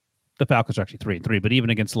the Falcons are actually 3-3, but even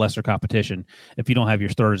against lesser competition, if you don't have your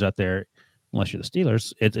starters out there, unless you're the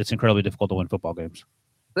Steelers, it's incredibly difficult to win football games.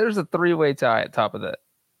 There's a 3-way tie at top of the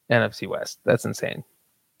NFC West. That's insane.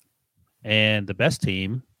 And the best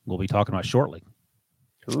team we'll be talking about shortly.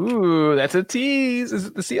 Ooh, that's a tease. Is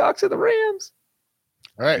it the Seahawks or the Rams?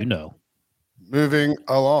 All right. Moving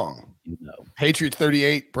along. Patriots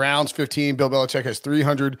 38, Browns 15. Bill Belichick has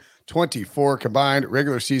 324 combined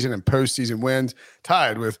regular season and postseason wins,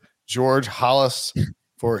 tied with George Halas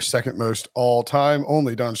for second most all time.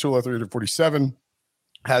 Only Don Shula, 347,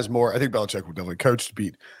 has more. I think Belichick will definitely coach to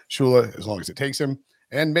beat Shula as long as it takes him.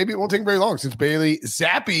 And maybe it won't take very long since Bailey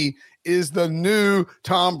Zappi is the new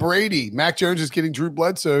Tom Brady. Mac Jones is getting Drew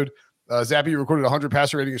Bledsoe. Zappi recorded 100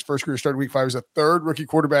 passer rating his first career start in week 5. He's the third rookie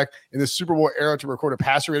quarterback in the Super Bowl era to record a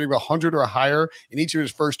passer rating of 100 or higher in each of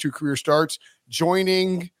his first 2 career starts.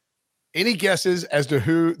 Joining, any guesses as to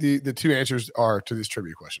who the 2 answers are to this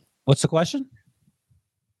trivia question? What's the question?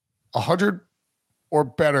 100 or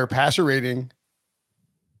better passer rating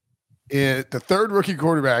in the third rookie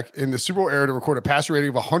quarterback in the Super Bowl era to record a passer rating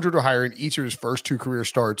of 100 or higher in each of his first 2 career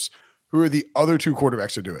starts. Who are the other 2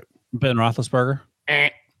 quarterbacks to do it? Ben Roethlisberger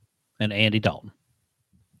and Andy Dalton.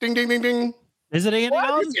 Ding, ding, ding, ding. Is it Andy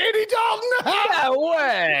Dalton? It's Andy Dalton. No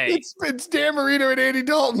way. It's Dan Marino and Andy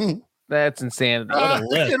Dalton. That's insanity. I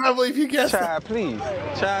cannot believe you guessed that.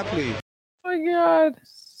 Child, please. Oh my God.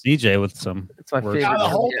 CJ with some. It's my favorite. The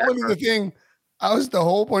whole point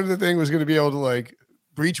of the thing, was going to be able to like,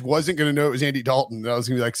 Breach wasn't going to know it was Andy Dalton. And I was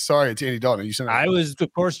going to be like, sorry, it's Andy Dalton. You said I was,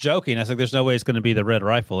 of course, joking. I said, there's no way it's going to be the Red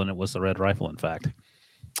Rifle, and it was the Red Rifle, in fact.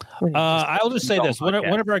 I'll just say this. One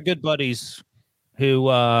of our good buddies who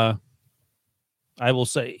I will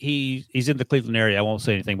say he's in the Cleveland area. I won't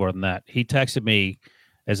say anything more than that. He texted me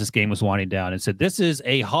as this game was winding down and said, this is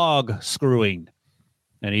a hog screwing.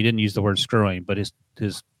 And he didn't use the word screwing, but his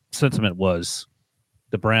sentiment was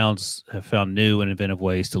the Browns have found new and inventive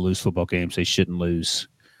ways to lose football games they shouldn't lose.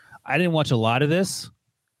 I didn't watch a lot of this.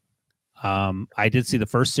 I did see the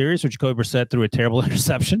first series where Jacoby Brissett threw a terrible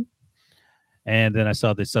interception. And then I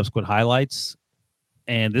saw the subsequent highlights.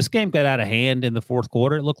 And this game got out of hand in the fourth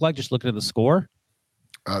quarter, it looked like, just looking at the score.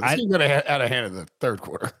 This game got out of hand in the third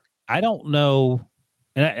quarter. I don't know.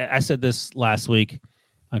 And I said this last week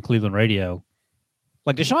on Cleveland radio.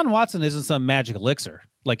 Like, Deshaun Watson isn't some magic elixir.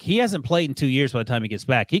 Like, he hasn't played in 2 years by the time he gets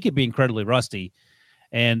back. He could be incredibly rusty.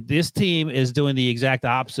 And this team is doing the exact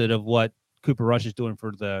opposite of what Cooper Rush is doing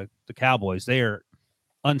for the Cowboys. They are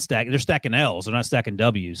they're stacking L's. They're not stacking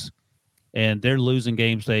W's. And they're losing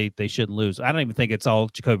games they shouldn't lose. I don't even think it's all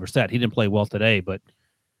Jacoby Brissett. He didn't play well today, but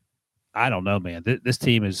I don't know, man. This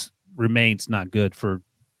team remains not good for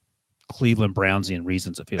Cleveland Brownsian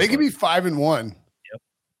reasons. It feels they could be 5-1. Yep.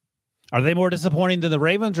 Are they more disappointing than the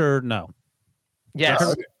Ravens or no?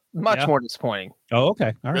 Yes, much more disappointing. Oh,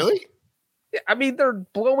 okay. All right. Really? I mean, they're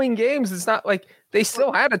blowing games. It's not like they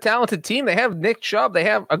still had a talented team. They have Nick Chubb. They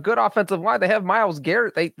have a good offensive line. They have Myles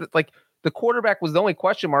Garrett. They like the quarterback was the only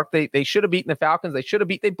question mark. They should have beaten the Falcons.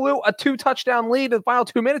 They blew a 2-touchdown lead in the final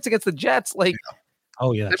 2 minutes against the Jets. Like,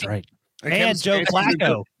 oh yeah, that's right. And Joe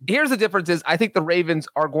Flacco. Here's the difference: is I think the Ravens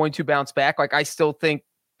are going to bounce back. Like, I still think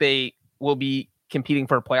they will be competing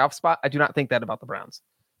for a playoff spot. I do not think that about the Browns.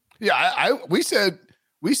 Yeah, we said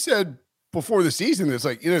before the season, it's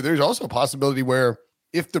like, there's also a possibility where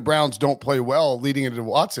if the Browns don't play well leading into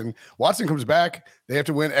Watson comes back, they have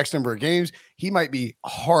to win X number of games. He might be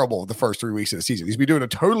horrible the first 3 weeks of the season. He's be doing a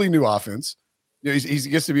totally new offense. He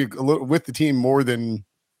gets to be a little with the team more than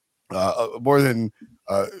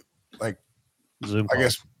like Zoom I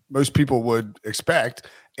guess most people would expect.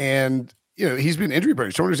 And he's been injury prone.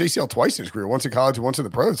 He's torn his ACL twice in his career, once in college and once in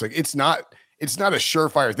the pros. Like, it's not a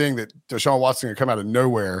surefire thing that Deshaun Watson can come out of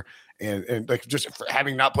nowhere and like just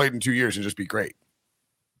having not played in 2 years and just be great.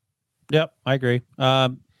 Yep, I agree.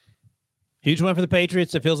 Huge win for the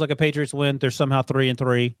Patriots. It feels like a Patriots win. They're somehow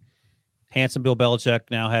 3-3. Handsome Bill Belichick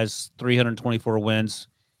now has 324 wins.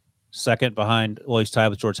 Second behind, he's tied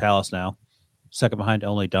with George Halas now. Second behind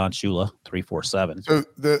only Don Shula, 347. So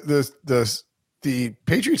the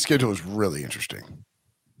Patriots schedule is really interesting.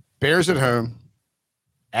 Bears at home,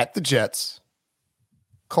 at the Jets,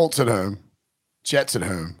 Colts at home, Jets at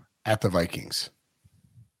home, at the Vikings.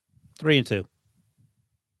 3-2.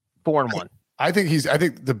 4-1. I think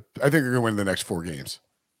they're going to win the next 4 games.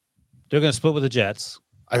 They're going to split with the Jets.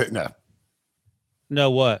 I think no.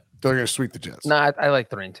 No, what? They're going to sweep the Jets. No, I like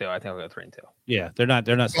 3-2. I think I'll go 3-2. Yeah, they're not.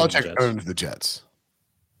 Belichick owns the Jets.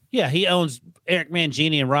 Yeah, he owns Eric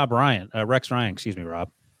Mangini and Rex Ryan. Excuse me,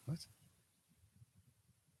 Rob. What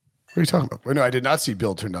are you talking about? Wait, no, I did not see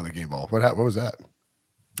Bill turn down the game ball. What was that?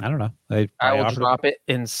 I don't know. I will drop it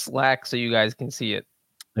in Slack so you guys can see it.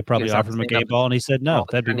 They probably offered him a game ball, and he said no.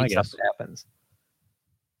 That'd be my guess. Happens.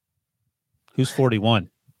 Who's 41?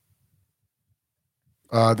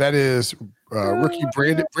 That is rookie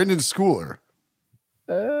Brendan Schooler.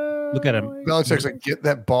 Look at him. Belichick's like, get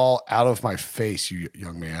that ball out of my face, you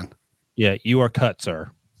young man. Yeah, you are cut, sir.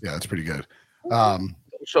 Yeah, that's pretty good.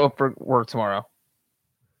 Show up for work tomorrow.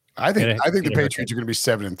 I think the Patriots are going to be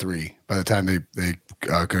 7-3 by the time they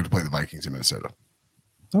go to play the Vikings in Minnesota.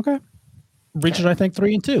 Okay. Richard, I think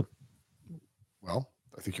 3-2. Well,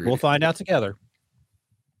 I think we'll find out together.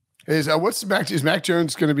 Is Mac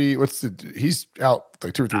Jones going to be? He's out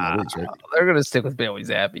like 2 or 3 more weeks, right? They're going to stick with Bailey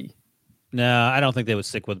Zappi. No, I don't think they would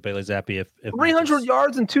stick with Bailey Zappi if 300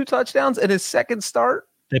 yards and 2 touchdowns in his second start.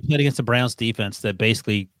 They played against the Browns defense that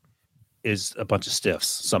basically is a bunch of stiffs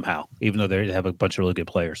somehow, even though they have a bunch of really good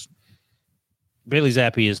players. Bailey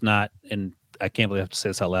Zappi is not, and I can't believe I have to say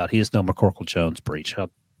this out loud, he is no McCorkle Jones breach.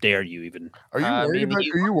 How dare you even? Are you worried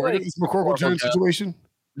about this McCorkle Jones situation?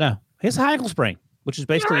 No, he has a high ankle sprain, which is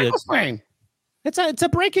basically ankle sprain. It's a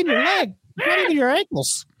break in your leg, not in your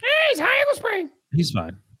ankles. He's high ankle sprain. He's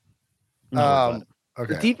fine.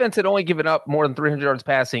 Okay. The defense had only given up more than 300 yards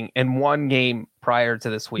passing in one game prior to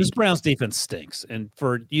this week. This Browns defense stinks, and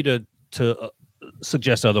for you to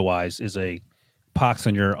suggest otherwise is a pox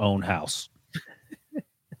in your own house.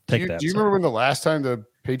 Do you remember when the last time the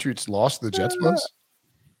Patriots lost to the Jets was?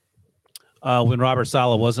 When Robert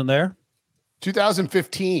Saleh wasn't there?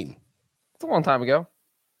 2015. It's a long time ago.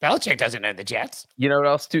 Belichick doesn't know the Jets. You know what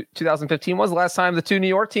else 2015 was? The last time the 2 New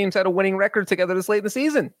York teams had a winning record together this late in the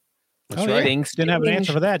season. That's right. Things didn't have an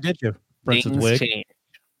answer for that, did you? Things change.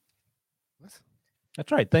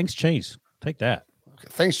 That's right. Things change. Take that. Okay.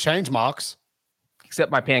 Things change, Mox.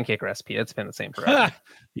 Except my pancake recipe. It's been the same forever.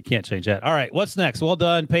 You can't change that. All right. What's next? Well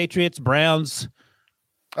done. Patriots, Browns.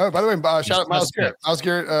 Oh, by the way, shout out Myles Garrett.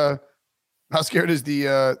 Myles Garrett is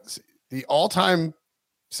the all-time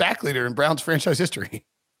sack leader in Browns franchise history.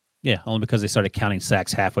 Yeah, only because they started counting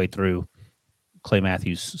sacks halfway through Clay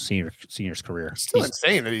Matthews' senior's career. Still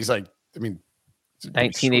insane that he's like,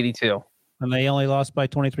 1982. And they only lost by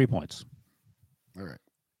 23 points. All right.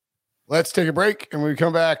 Let's take a break, and when we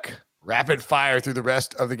come back, rapid fire through the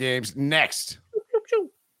rest of the games next.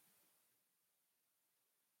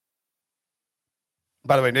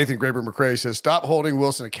 By the way, Nathan Graber McCray says, stop holding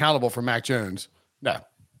Wilson accountable for Mac Jones. No.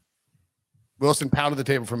 Wilson pounded the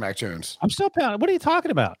table for Mac Jones. I'm still pounding. What are you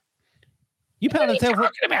talking about? You pounded the table. What are you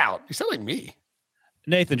talking about? You sound like me.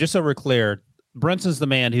 Nathan, just so we're clear, Brunson's the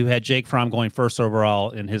man who had Jake Fromm going first overall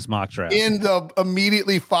in his mock draft. In the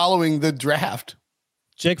immediately following the draft.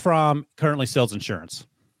 Jake Fromm currently sells insurance.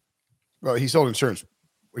 Well, he sold insurance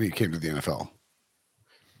when he came to the NFL.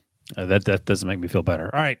 That doesn't make me feel better.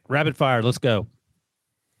 All right, rapid fire. Let's go.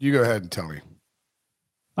 You go ahead and tell me.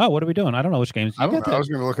 Oh, what are we doing? I don't know which games. I don't know. I was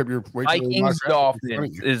going to look up your Vikings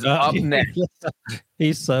Dolphins is up next.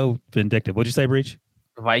 He's so vindictive. What'd you say, Breach?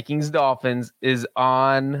 Vikings Dolphins is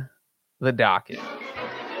on the docket.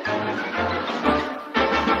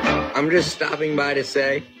 I'm just stopping by to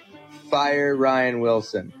say, fire Ryan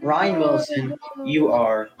Wilson. Ryan Wilson, you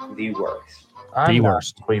are the worst. I'm not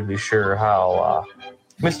completely sure how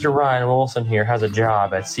Mr. Ryan Wilson here has a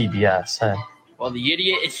job at CBS. Well, the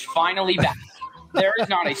idiot is finally back. There is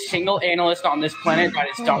not a single analyst on this planet that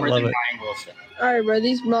is dumber than Ryan Wilson. All right, bro.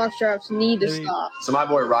 These mock drafts need to stop. So my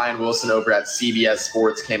boy Ryan Wilson over at CBS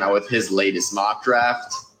Sports came out with his latest mock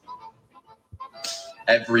draft.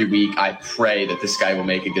 Every week I pray that this guy will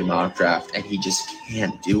make a good mock draft, and he just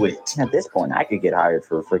can't do it. At this point, I could get hired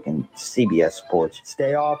for freaking CBS Sports.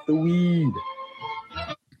 Stay off the weed.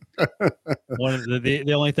 One of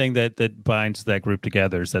the only thing that binds that group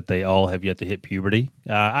together is that they all have yet to hit puberty.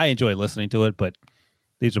 I enjoy listening to it, but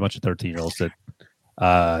these are a bunch of 13-year-olds that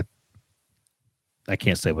I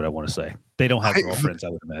can't say what I want to say. They don't have girlfriends, I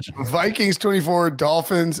would imagine. Vikings 24,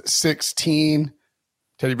 Dolphins 16.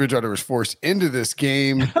 Teddy Bridgewater was forced into this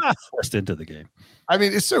game. Forced into the game. I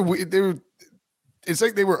mean, it's so weird. It's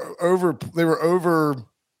like they were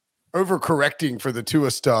overcorrecting for the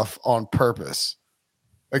Tua stuff on purpose.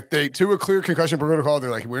 Like Tua cleared concussion protocol. They're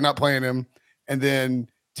like, we're not playing him. And then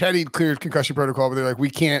Teddy cleared concussion protocol, but they're like, we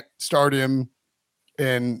can't start him.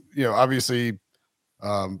 And, obviously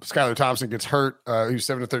Skylar Thompson gets hurt. He was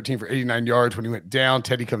 7-13 for 89 yards when he went down.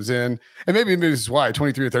 Teddy comes in. And maybe this is why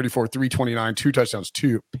 23-34, 329, 2 touchdowns,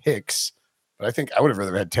 2 picks but I think I would have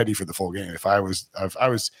rather had Teddy for the full game if I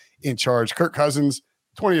was in charge. Kirk Cousins,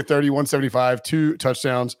 20 of 30, 175, 2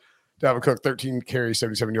 touchdowns. Dalvin Cook, 13 carries,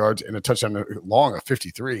 77 yards, and a touchdown long of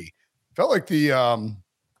 53. Felt like the I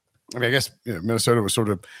guess Minnesota was sort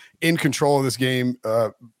of in control of this game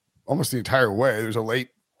almost the entire way. There's a late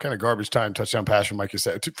kind of garbage time touchdown pass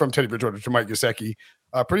from Teddy Bridgewater to Mike Gesicki.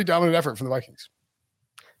 Pretty dominant effort from the Vikings.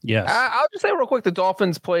 Yes. I'll just say real quick, the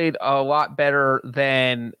Dolphins played a lot better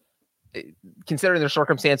than, considering their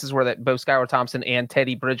circumstances where that both Skylar Thompson and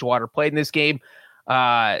Teddy Bridgewater played in this game.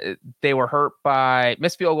 They were hurt by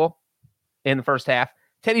missed field goal in the first half.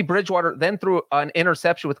 Teddy Bridgewater then threw an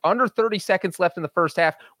interception with under 30 seconds left in the first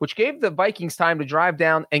half, which gave the Vikings time to drive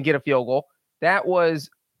down and get a field goal. That was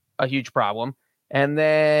a huge problem. And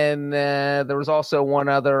then there was also one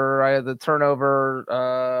other, the turnover.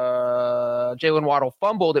 Jalen Waddle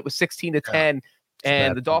fumbled. It was 16-10,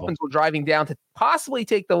 and the Dolphins were driving down to possibly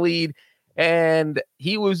take the lead, and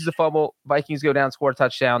he loses the fumble. Vikings go down, score a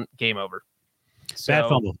touchdown, game over. Bad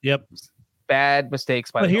fumble. Yep. Bad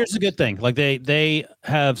mistakes. But here's the good thing: like they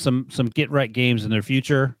have some get right games in their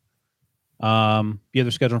future. You have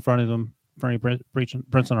their schedule in front of them.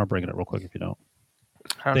 Princeton, I'll bring it up real quick if you don't.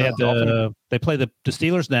 They play the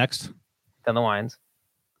Steelers next. Then the Lions.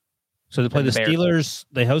 So they play the Steelers.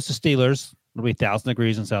 They host the Steelers. It'll be 1,000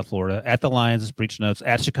 degrees in South Florida. At the Lions, it's breach notes.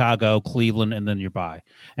 At Chicago, Cleveland, and then you're bye.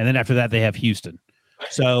 And then after that, they have Houston.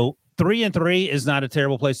 So 3-3 is not a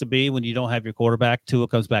terrible place to be when you don't have your quarterback. Tua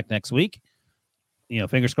comes back next week.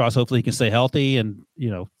 Fingers crossed. Hopefully, he can stay healthy and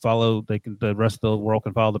follow. The rest of the world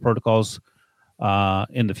can follow the protocols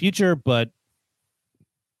in the future. But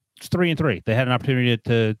it's 3-3. They had an opportunity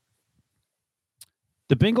to.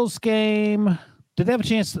 The Bengals game. Did they have a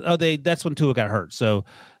chance? That's when Tua got hurt. So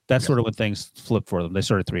that's sort of when things flipped for them. They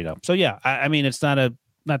started 3-0. So yeah, I mean, it's not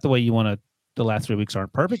the way you want to. The last 3 weeks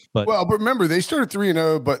aren't perfect, but remember they started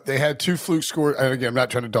 3-0, but they had 2 fluke scores. And again, I'm not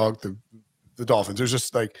trying to dog the Dolphins. There's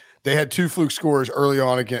just like they had 2 fluke scores early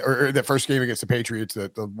on again, or that first game against the Patriots,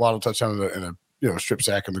 the Waddle touchdown and a strip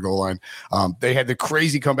sack on the goal line. They had the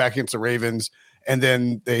crazy comeback against the Ravens, and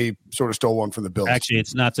then they sort of stole one from the Bills. Actually,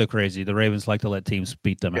 it's not so crazy. The Ravens like to let teams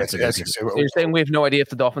beat them. So you're saying we have no idea if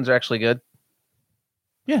the Dolphins are actually good?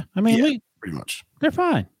 Yeah, I mean, pretty much. They're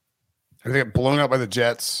fine. They got blown out by the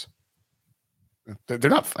Jets. They're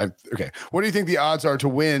not fine. Okay. What do you think the odds are to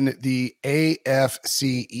win the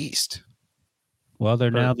AFC East? Well,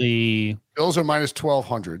 they're now the Bills are minus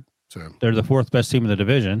 1,200. So they're the 4th best team in the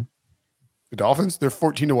division. The Dolphins, they're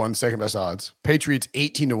 14-1, second best odds. Patriots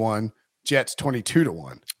 18-1. Jets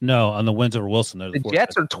 22-1. No, on the wins over Wilson, the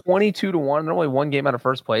Jets are 22-1. They're only 1 game out of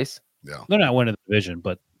first place. Yeah, they're not winning the division,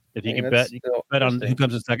 but if you can bet, on who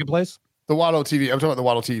comes in second place. The Waddle TV. I'm talking about the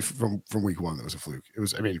Waddle TV from week 1. That was a fluke. It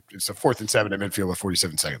was. I mean, it's a 4th and 7 at midfield with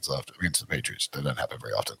 47 seconds left against the Patriots. That doesn't happen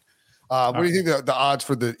very often. What do you think the odds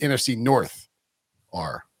for the NFC North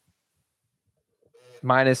are?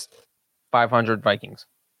 Minus 500 Vikings.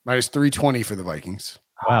 Minus 320 for the Vikings.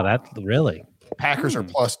 Wow, that's really. Packers are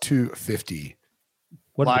plus 250.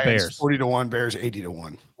 What are the Lions, Bears? 40-1. Bears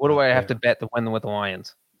 80-1. What do I have to bet to win with the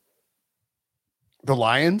Lions? The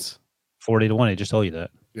Lions? 40-1. I just told you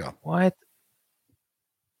that. Yeah. What?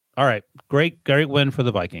 All right. Great win for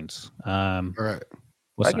the Vikings. All right.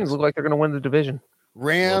 Vikings look like they're going to win the division.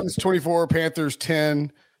 Rams 24, Panthers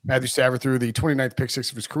 10. Matthew Stafford threw the 29th pick six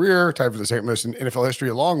of his career, tied for the second most in NFL history,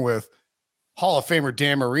 along with Hall of Famer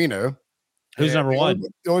Dan Marino. Who's number one?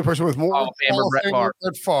 The only person with more Hall of Famer Brett Favre.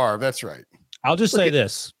 Brett Favre. That's right. I'll just say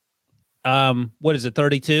this. What is it,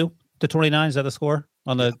 32-29? Is that the score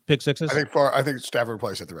on the pick sixes? I think Stafford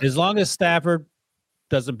plays at the right. As long as Stafford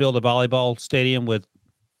doesn't build a volleyball stadium with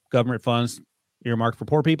government funds earmarked for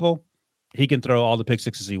poor people, he can throw all the pick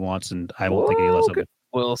sixes he wants, and I won't think any less of it.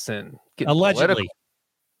 Wilson. Allegedly.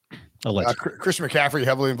 Christian McCaffrey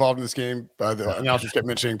heavily involved in this game. The announcers kept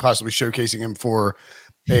mentioning possibly showcasing him for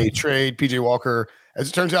a trade. PJ Walker, as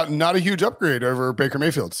it turns out, not a huge upgrade over Baker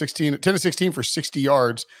Mayfield. 10-16 for 60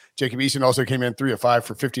 yards. Jacob Eason also came in 3 of 5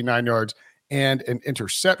 for 59 yards and an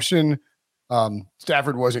interception.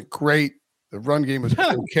 Stafford wasn't great. The run game was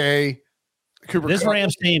okay. This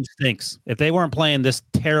Rams team stinks. If they weren't playing this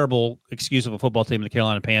terrible excuse of a football team, the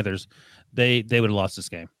Carolina Panthers, they would have lost this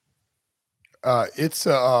game. They're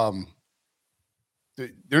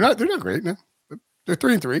not great. No, they're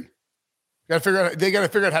 3-3. They got to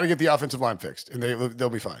figure out how to get the offensive line fixed, and they'll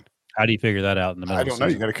be fine. How do you figure that out in the middle? I don't know.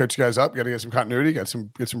 You got to coach guys up. You got to get some continuity. Get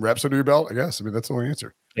some reps under your belt. I guess. I mean, that's the only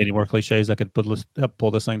answer. Any more cliches that could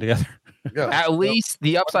pull this thing together? Yeah. At least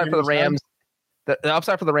the upside for the Rams. The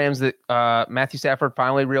upside for the Rams that Matthew Stafford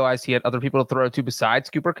finally realized he had other people to throw to besides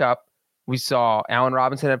Cooper Kupp. We saw Allen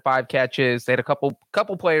Robinson had 5 catches. They had a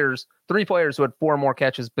couple players, 3 players who had 4 more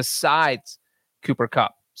catches besides Cooper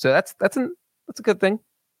Kupp. So that's a good thing.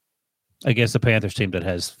 Against the Panthers team that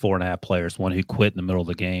has 4.5 players, one who quit in the middle of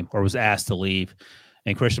the game or was asked to leave,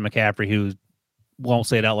 and Christian McCaffrey, who won't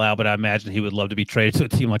say it out loud, but I imagine he would love to be traded to a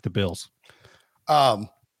team like the Bills. To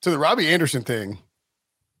the Robbie Anderson thing,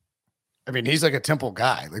 I mean, he's like a Temple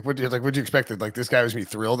guy. What'd you expect? Like this guy was be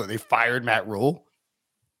thrilled that they fired Matt Rule?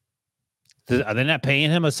 Are they not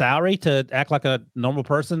paying him a salary to act like a normal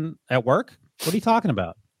person at work? What are you talking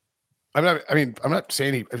about? I'm not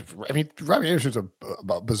saying Robbie Anderson's a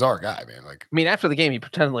bizarre guy, man. Like, I mean, after the game, he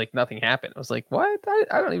pretended like nothing happened. I was like, what?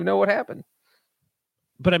 I don't even know what happened.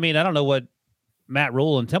 But I mean, I don't know what Matt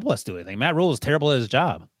Rule and Temple has to do anything. Matt Rule is terrible at his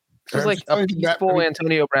job. It's like a peaceful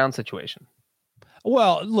Antonio Brown situation.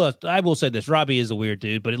 Well, look, I will say this: Robbie is a weird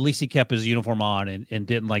dude, but at least he kept his uniform on and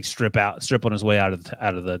didn't like strip on his way out of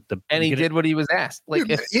the. And he did what he was asked. Like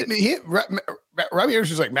Robbie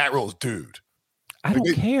Anderson's like Matt Rule's dude. I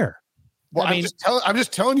don't care. Well, I'm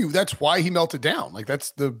just telling you that's why he melted down. Like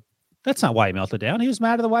that's not why he melted down. He was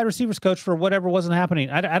mad at the wide receivers coach for whatever wasn't happening.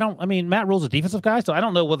 I mean, Matt Rule's a defensive guy, so I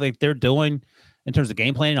don't know what they're doing in terms of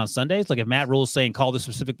game planning on Sundays. Like if Matt Rule's saying call this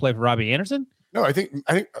specific play for Robbie Anderson. No, I think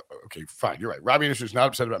okay, fine. You're right. Robbie Anderson's not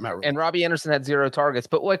upset about Matt Rule. And Robbie Anderson had 0 targets.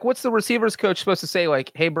 But like, what's the receivers coach supposed to say? Like,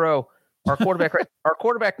 hey, bro, our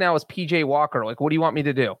quarterback now is PJ Walker. Like, what do you want me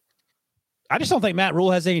to do? I just don't think Matt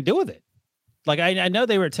Rule has anything to do with it. Like, I know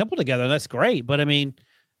they were at Temple together. And that's great. But I mean,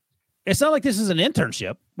 it's not like this is an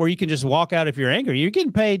internship where you can just walk out if you're angry. You're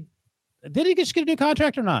getting paid. Did he just get a new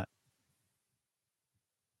contract or not?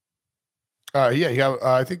 Yeah, he got,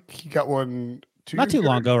 I think he got one not too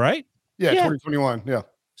long ago, right? Yeah, 2021. Yeah.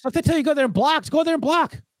 So if they tell you go there and block, go there and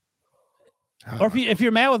block. Or if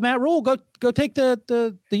you're mad with Matt Rule, go take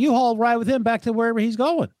the U-Haul ride with him back to wherever he's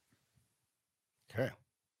going. Okay.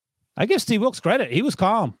 I give Steve Wilkes credit. He was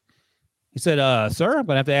calm. He said, sir, I'm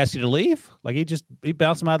going to have to ask you to leave. Like he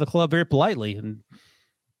bounced him out of the club very politely. And,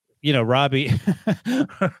 you know, Robbie,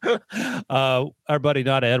 our buddy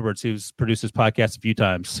Nada Edwards, who's produced this podcast a few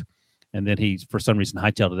times, and then he, for some reason,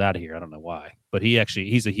 hightailed it out of here. I don't know why, but he's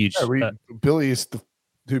a huge. Billy is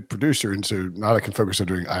the producer, and so Nada can focus on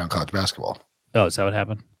doing Eye on College basketball. Oh, is that what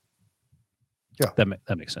happened? Yeah,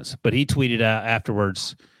 that makes sense. But he tweeted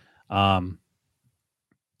afterwards, because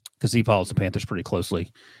he follows the Panthers pretty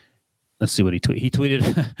closely. Let's see what he tweeted. He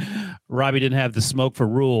tweeted, Robbie didn't have the smoke for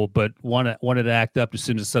Rule, but wanted to act up as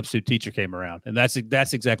soon as the substitute teacher came around. And that's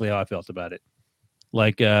exactly how I felt about it.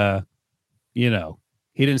 Like, you know,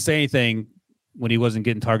 he didn't say anything when he wasn't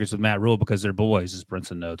getting targets with Matt Rule because they're boys, as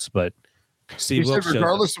Brinson notes. But Steve Wilkes said,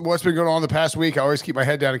 regardless of what's been going on the past week, I always keep my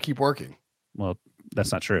head down and keep working. Well,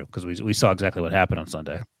 that's not true because we saw exactly what happened on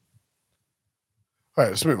Sunday. All right,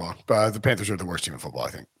 let's move on. The Panthers are the worst team in football,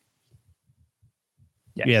 I think.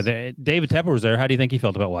 Yes. Yeah, David Tepper was there. How do you think he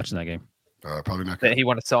felt about watching that game? Probably not good. He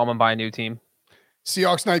wanted to sell him and buy a new team.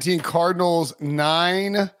 Seahawks 19, Cardinals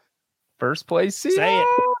 9. First place Seahawks. Say it.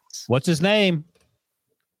 What's his name?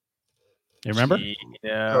 You remember?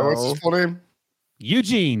 What's his full name?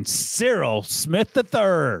 Eugene Cyril Smith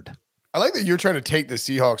III. I like that you're trying to take the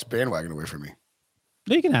Seahawks bandwagon away from me.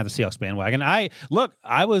 You can have the Seahawks bandwagon. I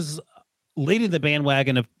was leading the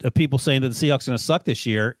bandwagon of people saying that the Seahawks are going to suck this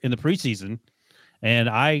year in the preseason. And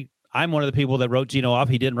I'm one of the people that wrote Geno off.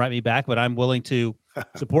 He didn't write me back, but I'm willing to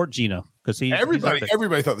support Geno because everybody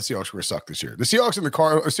thought the Seahawks were going to suck this year. The Seahawks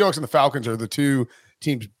and the Falcons are the two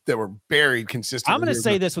teams that were buried consistently. I'm going to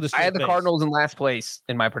say this with a straight I had the face. Cardinals in last place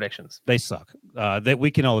in my predictions. They suck. That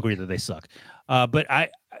we can all agree that they suck. But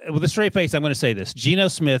with a straight face, I'm going to say this: Geno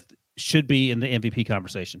Smith should be in the MVP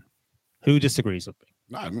conversation. Who disagrees with me?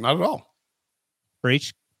 Not at all.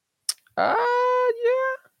 Breach. Yeah.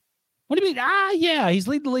 What do you mean? Yeah. He's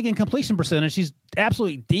leading the league in completion percentage. He's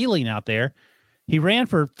absolutely dealing out there. He ran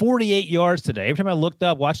for 48 yards today. Every time I looked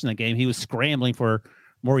up watching the game, he was scrambling for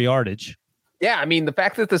more yardage. Yeah, I mean, the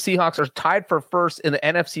fact that the Seahawks are tied for first in the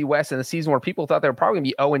NFC West in a season where people thought they were probably going to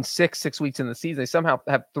be 0-6 6 weeks in the season, they somehow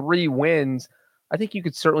have 3 wins. I think you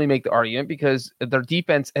could certainly make the argument because their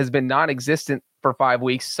defense has been non-existent for 5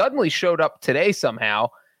 weeks, suddenly showed up today somehow,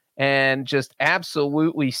 and just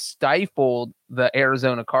absolutely stifled the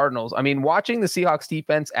Arizona Cardinals. I mean, watching the Seahawks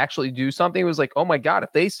defense actually do something was like, oh my God,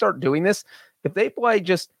 if they start doing this, if they play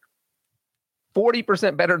just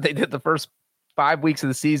 40% better than they did the first 5 weeks of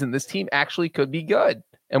the season, this team actually could be good.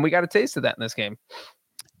 And we got a taste of that in this game.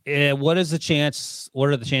 What are the chances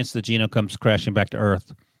that Geno comes crashing back to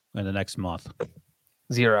earth in the next month?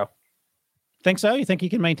 0. Think so? You think he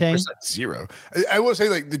can maintain? 0. I will say,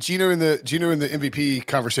 like, the Geno in the MVP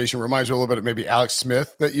conversation reminds me a little bit of maybe Alex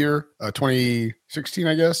Smith that year, 2016,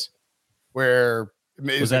 I guess, where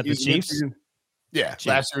was that the Chiefs? Yeah,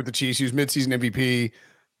 last year with the Chiefs, he was midseason MVP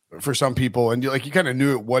for some people, and you kind of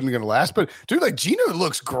knew it wasn't going to last. But dude, like, Geno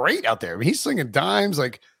looks great out there. I mean, he's slinging dimes.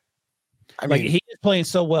 Like, I mean, he is playing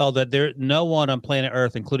so well that no one on planet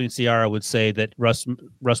Earth, including Ciara, would say that Russ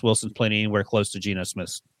Wilson's playing anywhere close to Geno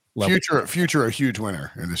Smith's level. Future, a huge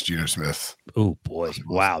winner in this Geno Smith. Oh boy,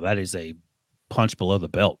 wow, that is a punch below the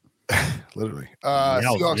belt. Literally.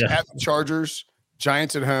 Seahawks at the Chargers,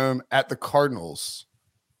 Giants at home, at the Cardinals.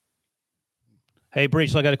 Hey,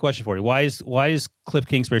 Breach, I got a question for you. Why is Cliff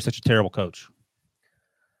Kingsbury such a terrible coach?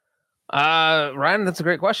 Ryan, that's a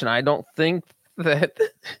great question. I don't think that.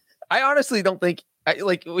 I honestly don't think.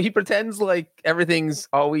 He pretends like everything's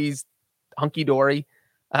always hunky dory,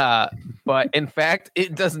 but in fact,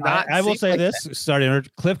 it does not. I will say like this: starting,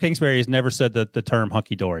 Cliff Kingsbury has never said the term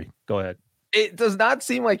hunky dory. Go ahead. It does not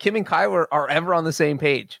seem like him and Kyler are ever on the same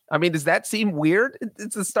page. I mean, does that seem weird?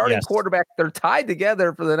 It's the starting quarterback. They're tied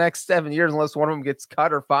together for the next 7 years unless one of them gets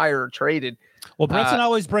cut or fired or traded. Well, Brinson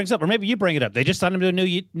always brings up, or maybe you bring it up. They just signed him to a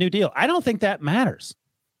new deal. I don't think that matters.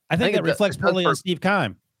 I think that reflects poorly on Steve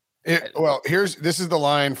Keim. This is the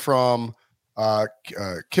line from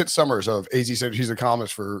Kit Summers of AZ Central. He's a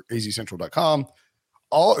columnist for azcentral.com.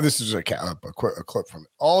 This is a clip from it.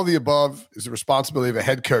 All of the above is the responsibility of a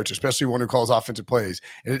head coach, especially one who calls offensive plays.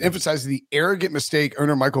 And it emphasizes the arrogant mistake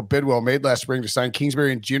owner Michael Bidwell made last spring to sign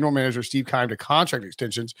Kingsbury and general manager Steve Keim to contract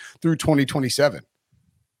extensions through 2027.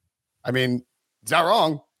 I mean, it's not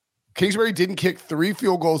wrong. Kingsbury didn't kick 3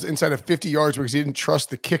 field goals inside of 50 yards because he didn't trust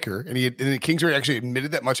the kicker. And Kingsbury actually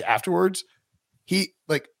admitted that much afterwards.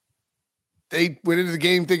 They went into the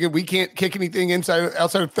game thinking we can't kick anything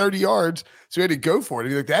outside of 30 yards. So we had to go for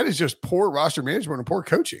it. That is just poor roster management and poor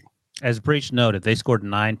coaching. As Breach noted, they scored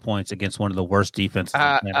 9 points against one of the worst defenses.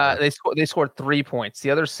 They scored 3 points.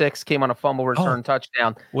 The other 6 came on a fumble return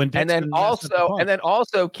touchdown. And then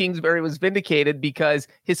also Kingsbury was vindicated because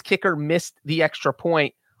his kicker missed the extra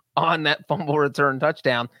point on that fumble return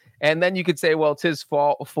touchdown. And then you could say, well, it's his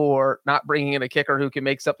fault for not bringing in a kicker who can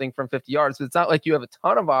make something from 50 yards. But it's not like you have a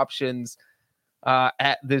ton of options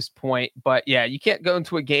at this point. But yeah, you can't go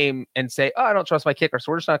into a game and say, oh, I don't trust my kicker,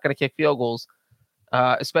 so we're just not going to kick field goals,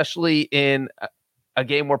 especially in a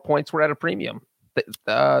game where points were at a premium.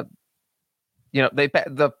 One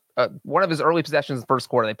of his early possessions in the first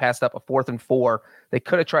quarter, they passed up a 4th and 4. They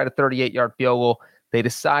could have tried a 38-yard field goal. They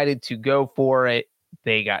decided to go for it.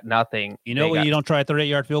 They got nothing. When you don't try a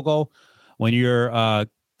 38-yard field goal? When you're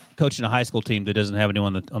coaching a high school team that doesn't have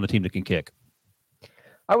anyone on the team that can kick.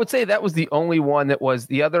 I would say that was the only one that was.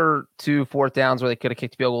 The other 2 4th downs where they could have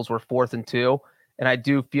kicked field goals were 4th and 2. And I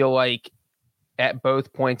do feel like at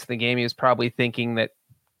both points in the game, he was probably thinking that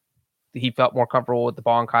he felt more comfortable with the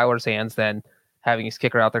ball in Kyler's hands than having his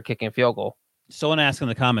kicker out there kicking a field goal. Someone asked in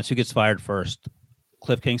the comments who gets fired first,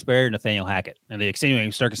 Cliff Kingsbury or Nathaniel Hackett. And the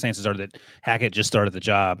extenuating circumstances are that Hackett just started the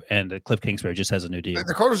job and that Cliff Kingsbury just has a new deal.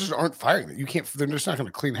 The Cardinals just aren't firing them. They're just not going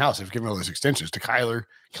to clean house if you're giving all those extensions to Kyler.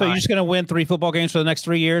 So you're just going to win 3 football games for the next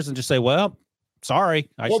 3 years and just say, well, sorry.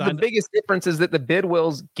 The biggest difference is that the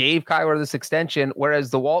Bidwills gave Kyler this extension, whereas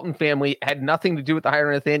the Walton family had nothing to do with the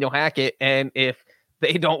hiring of Nathaniel Hackett. And if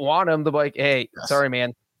they don't want him, they're like, hey, sorry,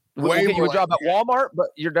 man. We'll get you a job at Walmart, but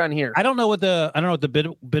you're done here. I don't know what the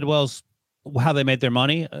Bidwells, how they made their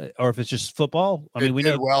money, or if it's just football. I mean, we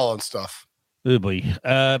know well and stuff. But we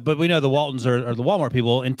know the Waltons are the Walmart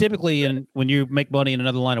people, and typically, when you make money in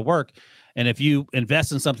another line of work, and if you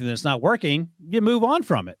invest in something that's not working, you move on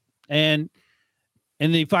from it, and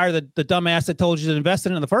you fire the dumbass that told you to invest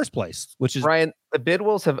in it in the first place. Which is Ryan. The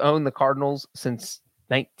Bidwills have owned the Cardinals since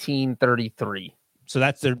 1933. So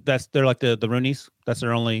they're like the Rooneys. That's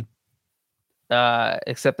their only.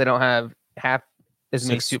 Except they don't have half as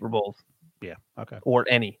many Super Bowls. Yeah. Okay. Or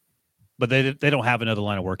any. But they don't have another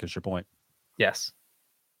line of work. Is your point? Yes.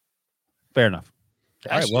 Fair enough.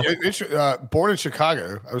 Actually, born in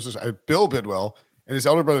Chicago, Bill Bidwell and his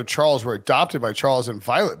elder brother Charles were adopted by Charles and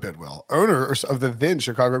Violet Bidwell, owners of the then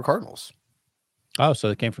Chicago Cardinals. Oh, so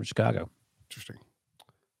they came from Chicago. Interesting.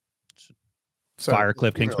 Fire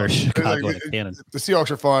Cliff Kingsbury, Chicago. The Seahawks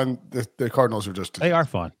are fun. The Cardinals are just. They are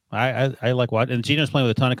fun. I like what. And Geno's playing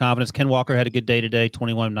with a ton of confidence. Ken Walker had a good day today,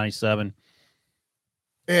 21-97.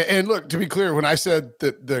 And look, to be clear, when I said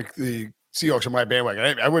that the Seahawks are my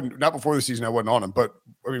bandwagon, I wouldn't, not before the season, I wasn't on them. But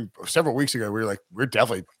I mean, several weeks ago, we were like,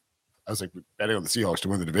 I was like betting on the Seahawks to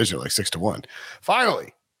win the division like 6-1.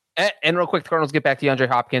 Finally. And real quick, the Cardinals get back to DeAndre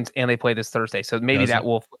Hopkins, and they play this Thursday. So maybe that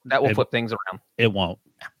will flip things around. It won't.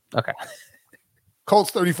 Okay.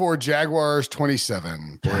 Colts 34, Jaguars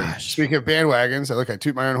 27. Boy, speaking of bandwagons, I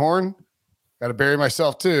toot my own horn. Got to bury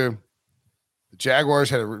myself too. The Jaguars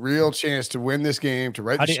had a real chance to win this game.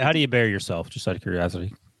 How do you bury yourself? Just out of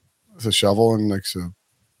curiosity. With a shovel and some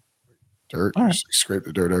dirt. All right. Just scrape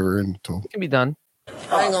the dirt over until It can be done.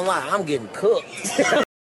 I ain't gonna lie, I'm getting cooked.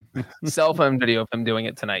 Cell phone video of him doing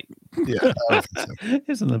it tonight. Yeah.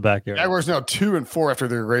 It's in the backyard. Jaguars now 2-4 after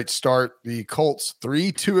their great start. The Colts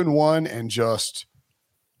 3-2-1 and just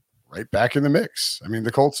right back in the mix. I mean,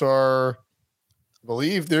 the Colts are, I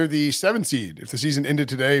believe they're the 7 seed. If the season ended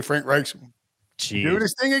today, Frank Reich's doing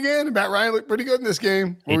his thing again. And Matt Ryan looked pretty good in this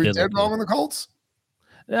game. Were we dead wrong on the Colts?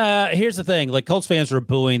 Here's the thing. Colts fans were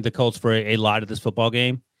booing the Colts for a lot of this football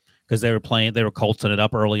game because they were Coltsing it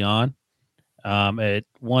up early on. At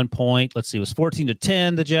one point, let's see, it was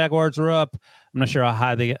 14-10. The Jaguars were up. I'm not sure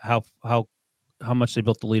how much they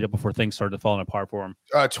built the lead up before things started falling apart for them.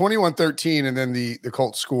 21-13, and then the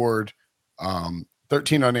Colts scored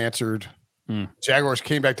 13 unanswered. Jaguars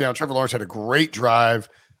came back down. Trevor Lawrence had a great drive.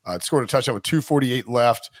 Scored a touchdown with 2:48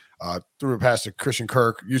 left. Threw a pass to Christian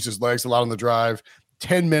Kirk. Used his legs a lot on the drive.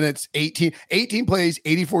 10 minutes, 18 plays,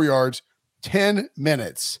 84 yards, 10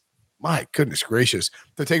 minutes. My goodness gracious.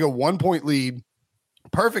 To take a 1-point lead,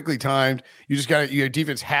 perfectly timed. Your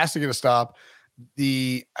defense has to get a stop.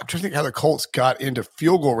 I'm trying to think how the Colts got into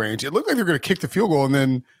field goal range. It looked like they were going to kick the field goal, and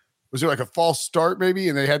then was there a false start maybe?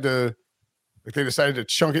 And they had to, they decided to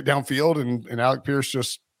chunk it downfield, and Alec Pierce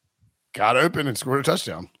just got open and scored a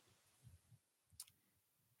touchdown.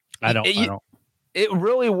 It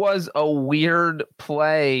really was a weird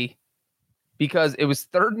play because it was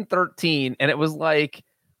 3rd and 13, and it was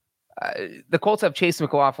the Colts have Chase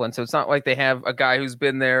McLaughlin, so it's not like they have a guy who's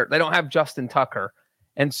been there. They don't have Justin Tucker.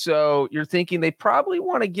 And so you're thinking they probably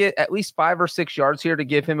want to get at least 5 or 6 yards here to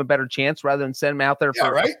give him a better chance rather than send him out there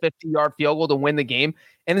for a 50-yard field goal to win the game.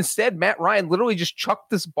 And instead, Matt Ryan literally just chucked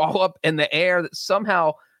this ball up in the air that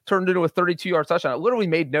somehow turned into a 32-yard touchdown. It literally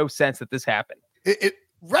made no sense that this happened. It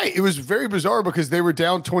was very bizarre because they were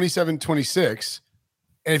down 27-26.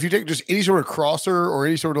 And if you take just any sort of crosser or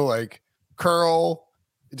any sort of curl,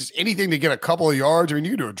 just anything to get a couple of yards, I mean,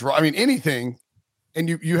 you can do a draw, I mean, anything. And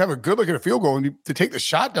you have a good look at a field goal and to take the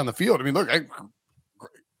shot down the field. I mean, look,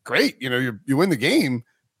 great. You win the game,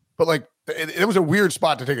 but it was a weird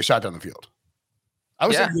spot to take a shot down the field. I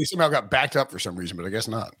was thinking they somehow got backed up for some reason, but I guess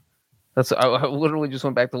not. I literally just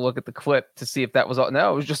went back to look at the clip to see if that was all.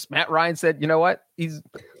 No, it was just Matt Ryan said, you know what?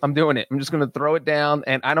 I'm doing it. I'm just going to throw it down,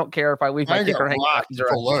 and I don't care if I leave my kicker hanging out.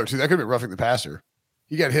 Low too. That could have been roughing the passer.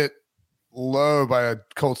 He got hit low by a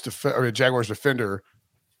a Jaguars defender.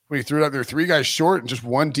 When he threw it out there, 3 guys short and just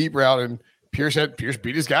 1 deep route, and Pierce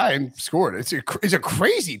beat his guy and scored. It's a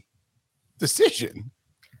crazy decision.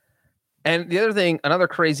 And the other thing, another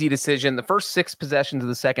crazy decision, the first 6 possessions of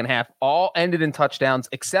the second half all ended in touchdowns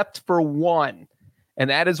except for 1. And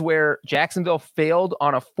that is where Jacksonville failed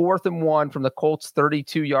on a 4th and 1 from the Colts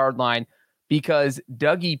 32-yard line because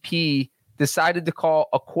Dougie P decided to call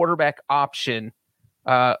a quarterback option,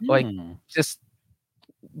 just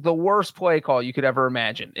the worst play call you could ever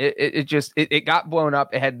imagine. It got blown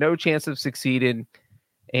up. It had no chance of succeeding.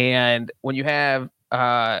 And when you have,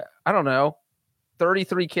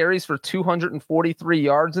 33 carries for 243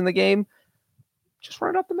 yards in the game, just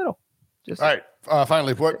run it up the middle. All right.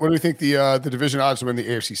 Finally, what do you think the division odds to win the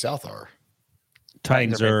AFC South are?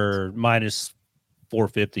 Titans are minus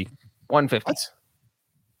 450. 150. What?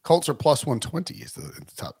 Colts are plus 120 is the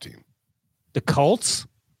top team. The Colts?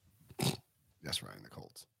 Yes, Ryan, the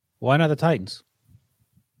Colts. Why not the Titans?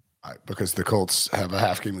 Because the Colts have a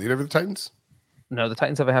half-game lead over the Titans? No, the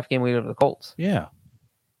Titans have a half-game lead over the Colts. Yeah.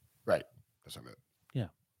 Right. That's what I meant. Yeah.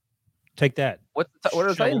 Take that. What are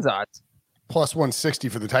the Titans odds? Plus 160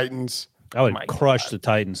 for the Titans. I would crush the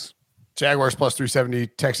Titans. Jaguars plus 370.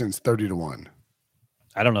 Texans 30-1.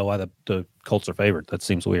 I don't know why the Colts are favored. That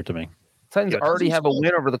seems weird to me. Titans already have a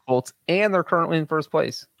win over the Colts, and they're currently in first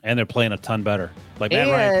place. And they're playing a ton better. Like Matt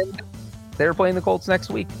Ryan. They're playing the Colts next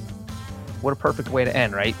week. What a perfect way to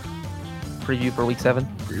end, right? Preview for week 7.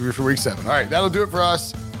 Preview for week 7. All right, that'll do it for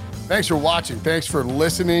us. Thanks for watching. Thanks for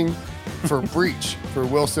listening. For Breach, for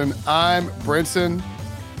Wilson, I'm Brinson.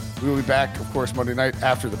 We will be back, of course, Monday night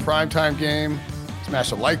after the primetime game.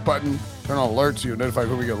 Smash the like button, turn on alerts so you're notified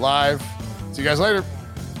when we go live. See you guys later.